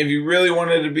 If you really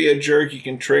wanted to be a jerk, you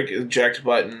can Trick Eject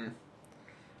Button.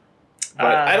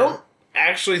 But I don't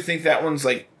actually think that one's,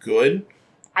 good.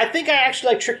 I think I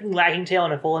actually like tricking Lagging Tail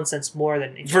and a Full Incense more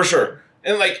than... For sure.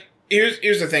 And,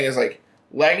 here's the thing, is,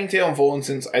 Lagging Tail and Full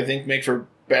Incense, I think, make for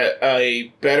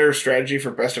a better strategy for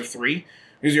best of 3,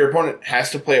 because your opponent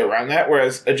has to play around that,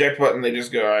 whereas Eject Button, they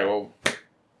just go, alright, well,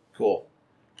 cool.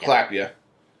 Clap ya.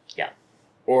 Yeah.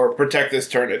 Or protect this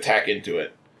turn, attack into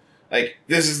it.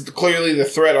 This is clearly the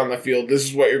threat on the field. This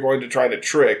is what you're going to try to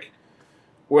trick.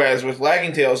 Whereas with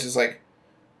Lagging Tail, it's just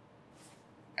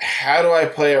how do I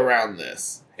play around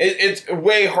this? It's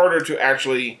way harder to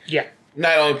actually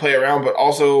not only play around, but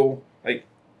also,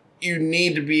 you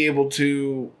need to be able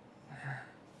to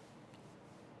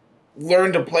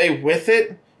learn to play with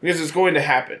it, because it's going to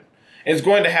happen. It's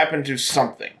going to happen to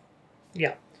something.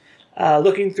 Yeah.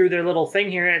 Looking through their little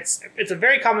thing here, it's a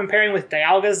very common pairing with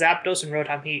Dialga, Zapdos, and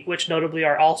Rotom Heat, which notably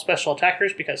are all special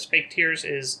attackers because Fake Tears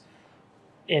is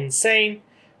insane.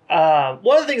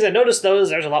 One of the things I noticed, though, is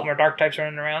there's a lot more dark types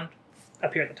running around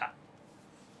up here at the top.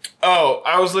 Oh,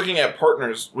 I was looking at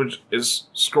partners, which is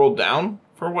scrolled down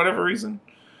for whatever reason.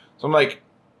 So I'm like,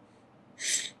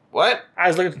 what? I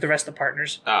was looking at the rest of the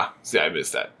partners. See, I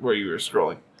missed that, where you were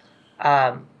scrolling.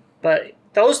 But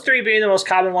those 3 being the most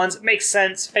common ones, it makes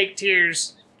sense. Fake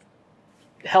Tears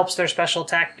helps their special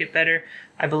attack get better.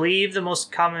 I believe the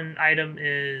most common item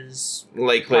is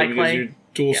Light Clay, because you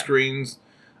dual screens.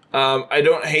 I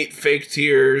don't hate Fake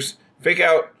Tears. Fake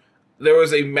Out. There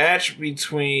was a match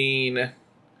between...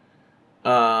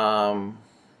 was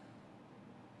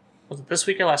it this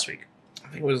week or last week? I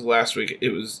think it was last week.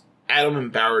 It was Adam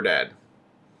and Bauerdad.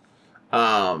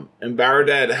 And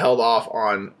Bauerdad held off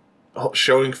on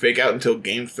showing Fake Out until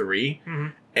game 3,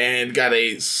 and got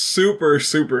a super,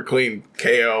 super clean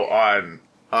KO on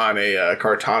a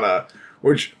Kartana,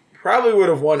 which probably would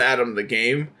have won Adam the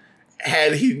game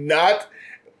had he not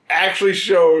actually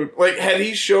shown, had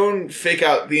he shown Fake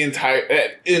Out the entire,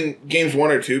 in games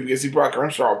 1 or 2, because he brought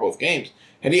Grimmsnarl both games,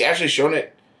 had he actually shown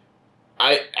it,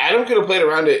 Adam could have played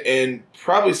around it and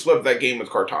probably swept that game with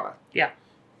Kartana. Yeah.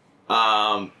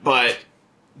 But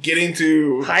getting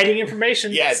to hiding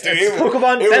information. Yeah, dude,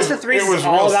 Pokemon Best of 3 is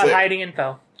all about hiding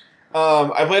info.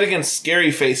 I played against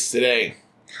Scary Face today.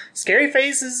 Scary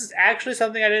Face is actually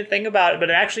something I didn't think about, but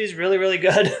it actually is really, really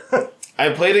good. I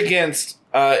played against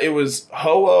it was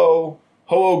Ho-Oh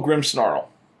Grimmsnarl.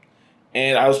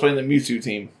 and I was playing the Mewtwo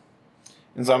team.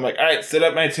 And so I'm like, all right, set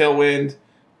up my Tailwind.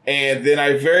 And then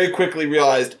I very quickly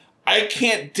realized I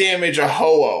can't damage a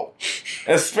Ho-Oh,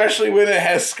 especially when it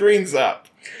has screens up.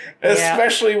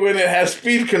 Especially when it has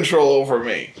speed control over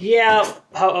me. Yeah,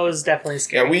 Ho-Oh is definitely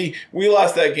scary. Yeah, we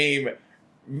lost that game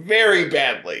very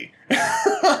badly.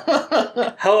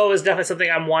 Ho-Oh is definitely something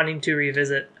I'm wanting to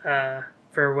revisit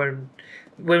for when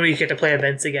we get to play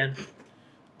events again.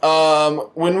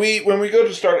 When we go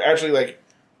to start actually like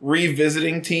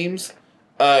revisiting teams,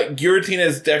 Giratina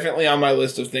is definitely on my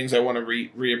list of things I want to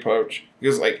reapproach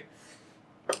because like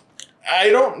I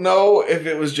don't know if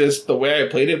it was just the way I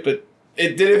played it, but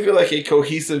it didn't feel like a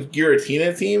cohesive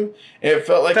Giratina team. It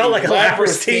felt like a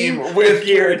Lapras team with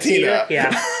Giratina.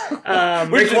 Yeah.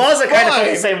 Rayquaza kind of felt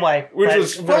the same way. Which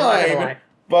was fine,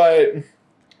 but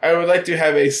I would like to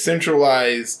have a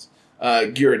centralized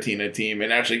Giratina team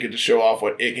and actually get to show off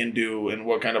what it can do and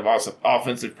what kind of awesome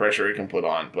offensive pressure it can put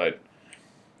on. But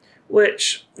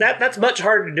which, that's much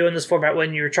harder to do in this format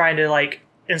when you're trying to, like,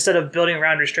 instead of building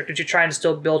around restricted, you're trying to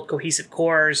still build cohesive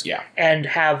cores and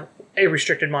have a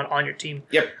restricted mon on your team.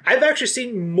 Yep. I've actually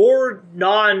seen more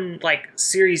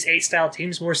Series 8 style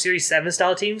teams, more Series 7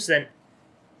 style teams than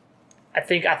I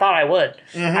thought I would.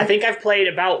 Mm-hmm. I think I've played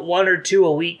about 1 or 2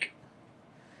 a week.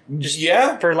 For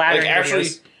laddering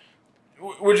videos.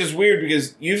 Which is weird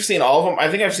because you've seen all of them. I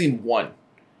think I've seen 1.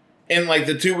 In like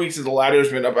the 2 weeks that the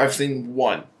ladder's been up, I've seen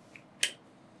 1.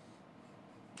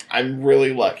 I'm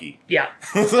really lucky. Yeah.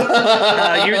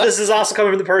 This is also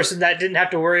coming from the person that didn't have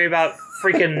to worry about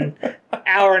freaking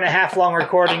hour and a half long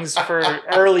recordings for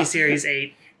early Series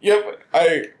 8. Yep.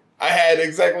 I had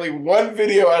exactly 1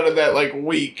 video out of that like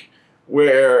week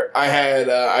where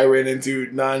I ran into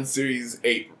non-Series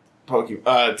 8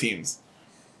 Pokemon teams.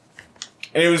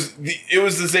 And it was the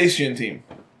Zacian team.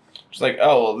 It's like,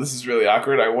 oh, well, this is really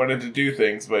awkward. I wanted to do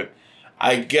things, but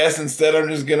I guess instead I'm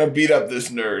just going to beat up this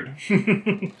nerd.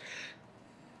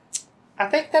 I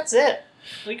think that's it.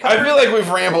 I feel like we've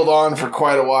rambled on for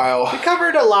quite a while. We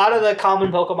covered a lot of the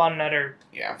common Pokemon that are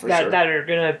that are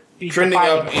going to be trending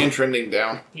up and trending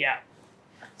down. Yeah.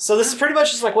 So this is pretty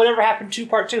much just like whatever happened to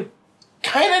Part 2.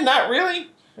 Kind of, not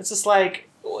really. It's just like,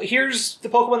 here's the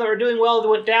Pokemon that were doing well that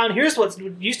went down. Here's what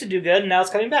used to do good, and now it's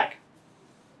coming back.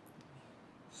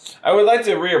 I would like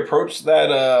to reapproach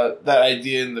that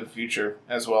idea in the future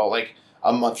as well, like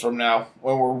a month from now,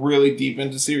 when we're really deep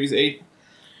into Series 8.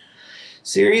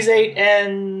 Series 8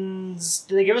 ends...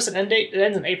 Did they give us an end date? It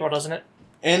ends in April, doesn't it?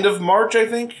 End of March, I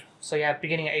think. So yeah,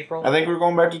 beginning of April. I think we're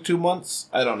going back to 2 months.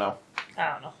 I don't know.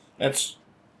 That's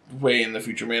way in the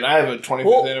future, man. I have a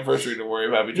 25th anniversary to worry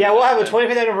about. Yeah, we'll have a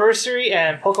 25th anniversary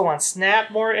and Pokemon Snap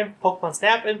Pokemon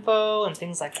Snap info and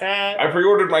things like that. I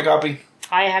pre-ordered my copy.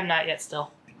 I have not yet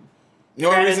still. The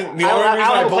only reason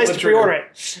I pulled the trigger.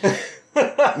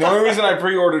 The only reason I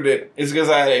pre-ordered it is because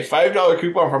I had a $5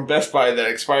 coupon from Best Buy that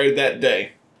expired that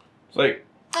day. It's like,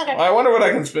 okay. Well, I wonder what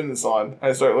I can spend this on.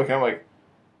 I start looking, I'm like,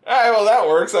 all right, well, that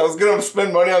works. I was going to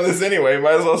spend money on this anyway.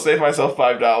 Might as well save myself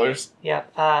 $5. Yeah.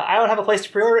 I don't have a place to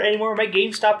pre-order it anymore. My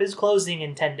GameStop is closing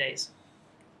in 10 days.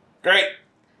 Great.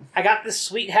 I got this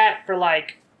sweet hat for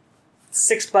like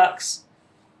 $6.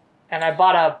 And I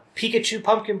bought a Pikachu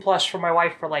pumpkin plush for my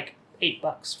wife for like $8.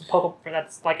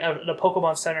 That's like the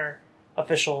Pokemon Center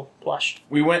official plush.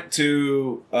 We went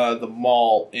to the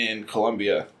mall in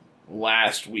Columbia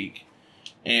last week.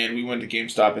 And we went to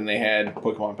GameStop and they had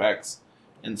Pokemon packs.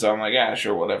 And so I'm like,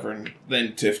 sure, whatever. And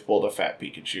then Tiff pulled a fat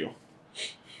Pikachu.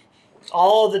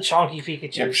 All the chunky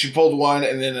Pikachu. Yep, she pulled one,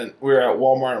 and then we were at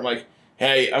Walmart. I'm like,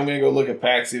 hey, I'm going to go look at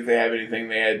packs, see if they have anything.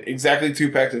 They had exactly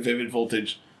 2 packs of Vivid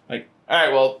Voltage. Like, all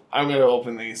right, well, I'm going to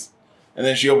open these. And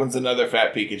then she opens another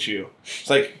fat Pikachu. It's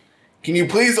like, can you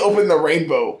please open the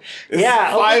rainbow? It's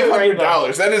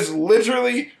 $500. That is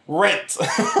literally rent.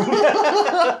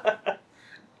 I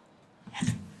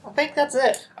think that's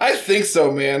it. I think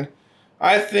so, man.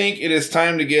 I think it is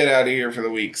time to get out of here for the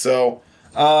week. So,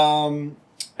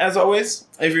 as always,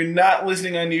 if you're not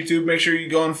listening on YouTube, make sure you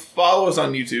go and follow us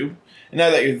on YouTube. And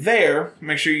now that you're there,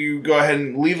 make sure you go ahead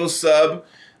and leave a sub.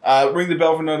 Ring the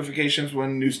bell for notifications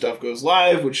when new stuff goes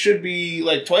live, which should be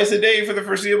like twice a day for the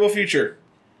foreseeable future.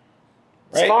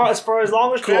 Right? As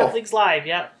long as Draft League's live,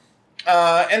 yeah.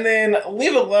 And then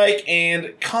leave a like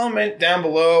and comment down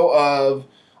below of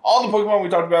all the Pokemon we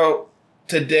talked about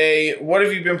today. What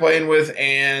have you been playing with,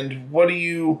 and what's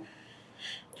your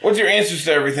answers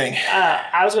to everything?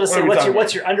 I was going to say,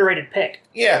 what's your underrated pick?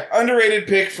 Yeah, underrated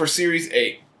pick for Series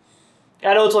 8.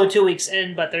 I know it's only 2 weeks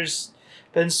in, but there's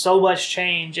been so much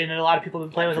change, and a lot of people have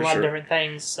been playing with a lot of different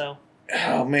things. So,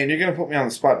 oh man, you're going to put me on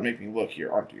the spot and make me look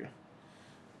here, aren't you?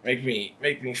 Make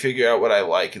me figure out what I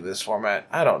like in this format.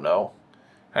 I don't know.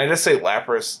 Can I just say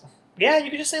Lapras? Yeah, you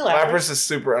could just say Lapras. Lapras is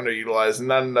super underutilized, and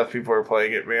not enough people are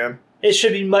playing it, man. It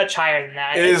should be much higher than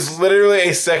that. It is literally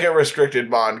a second restricted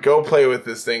bond. Go play with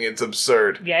this thing. It's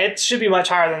absurd. Yeah, it should be much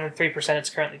higher than the 3% it's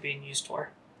currently being used for.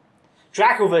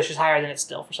 Dracovish is higher than it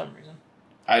still for some reason.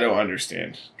 I don't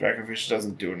understand. Dracovish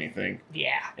doesn't do anything.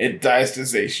 Yeah. It dies to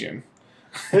Zacian.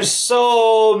 There's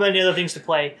so many other things to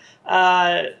play.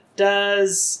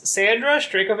 Does Sandrush,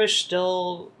 Dracovish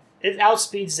still... It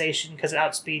outspeeds Zacian because it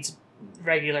outspeeds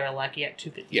regular Alecki at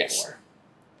 254. Yes.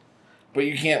 But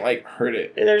you can't, like, hurt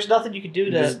it. There's nothing you can do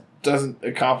to... It just doesn't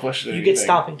accomplish anything. You get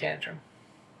Stomping Tantrum.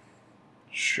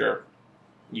 Sure.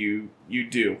 You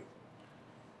do.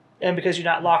 And because you're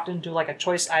not locked into, like, a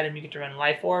choice item, you get to run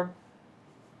Life Orb.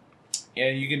 Yeah,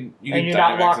 you can and you're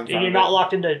not locked. And you're not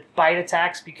locked into bite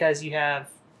attacks because you don't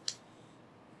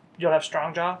have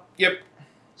Strong Jaw. Yep.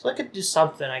 So I could do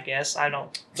something, I guess. I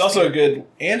don't. It's also a good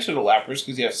answer to Lapras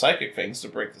because you have Psychic Fangs to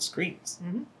break the screens.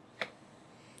 Mm-hmm.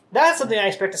 That's something I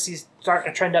expect to see start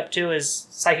a trend up to is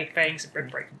Psychic Fangs and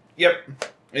Brick Break.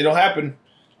 Yep, it'll happen.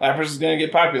 Lapras is gonna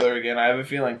get popular again. I have a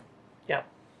feeling. Yep.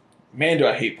 Man, do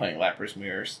I hate playing Lapras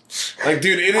mirrors. Like,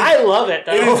 dude, it is. I love it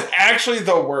though. It is actually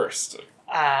the worst.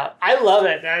 I love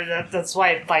it. That's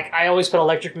why, like, I always put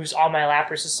electric moves on my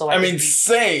Lapras, so I mean,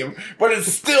 same, but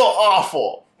it's still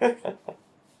awful.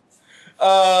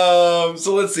 So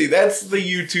let's see. That's the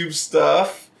YouTube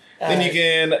stuff. Then you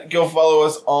can go follow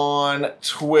us on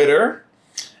Twitter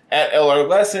at LR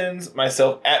Lessons,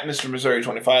 myself at Mr. Missouri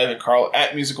 25, and Carl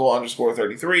at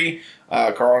musical_33.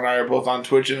 Carl and I are both on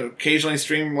Twitch and occasionally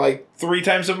stream like 3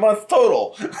 times a month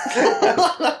total.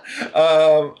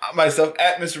 Myself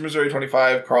at Mr. Missouri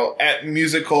 25, Carl at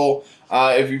musical.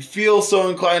 If you feel so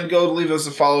inclined, go leave us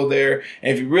a follow there.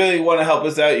 And if you really want to help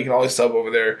us out, you can always sub over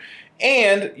there.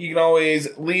 And you can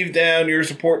always leave down your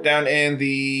support down in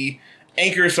the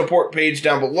Anchor support page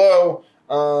down below.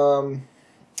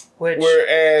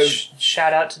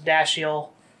 Shout out to Dashiell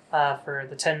for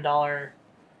the $10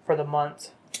 for the month.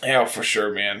 Yeah, for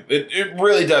sure, man. It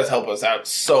really does help us out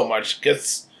so much.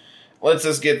 Lets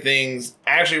us get things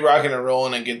actually rocking and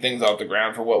rolling and get things off the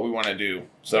ground for what we want to do.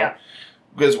 So,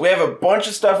 because we have a bunch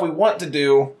of stuff we want to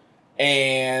do,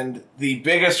 and the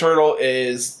biggest hurdle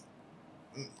is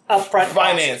upfront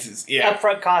finances. Cost. Yeah,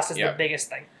 upfront cost is the biggest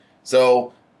thing.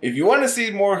 So, if you want to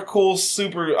see more cool,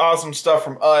 super awesome stuff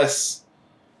from us,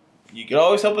 you can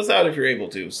always help us out if you're able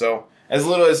to. So, as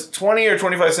little as 20 or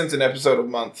 25 cents an episode a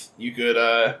month, you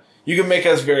can make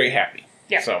us very happy.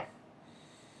 Yeah. So,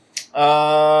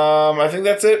 I think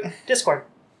that's it. Discord.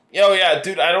 Oh yeah,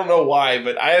 dude, I don't know why,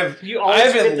 but I've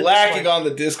been lacking on the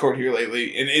Discord here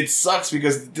lately, and it sucks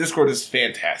because the Discord is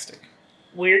fantastic.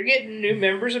 We're getting new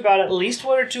members about at least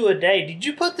 1 or 2 a day. Did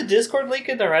you put the Discord link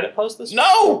in the Reddit post this week?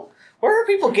 No! Where are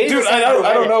people getting this? Dude,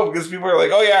 I don't know, because people are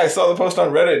like, oh yeah, I saw the post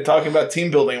on Reddit talking about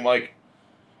team building. I'm like,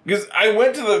 because I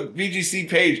went to the VGC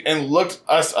page and looked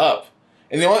us up,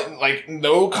 and they want, like,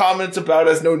 no comments about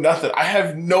us, no nothing. I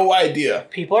have no idea.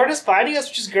 People are just finding us,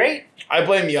 which is great. I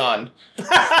blame Jan.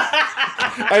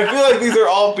 I feel like these are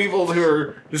all people who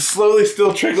are just slowly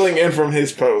still trickling in from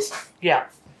his post. Yeah.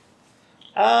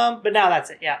 But now that's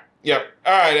it, yeah. Yep.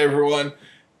 All right, everyone.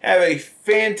 Have a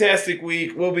fantastic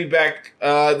week. We'll be back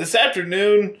this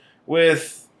afternoon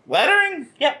with laddering.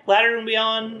 Yep, laddering will be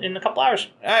on in a couple hours.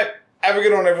 All right. Have a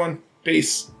good one, everyone.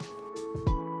 Peace.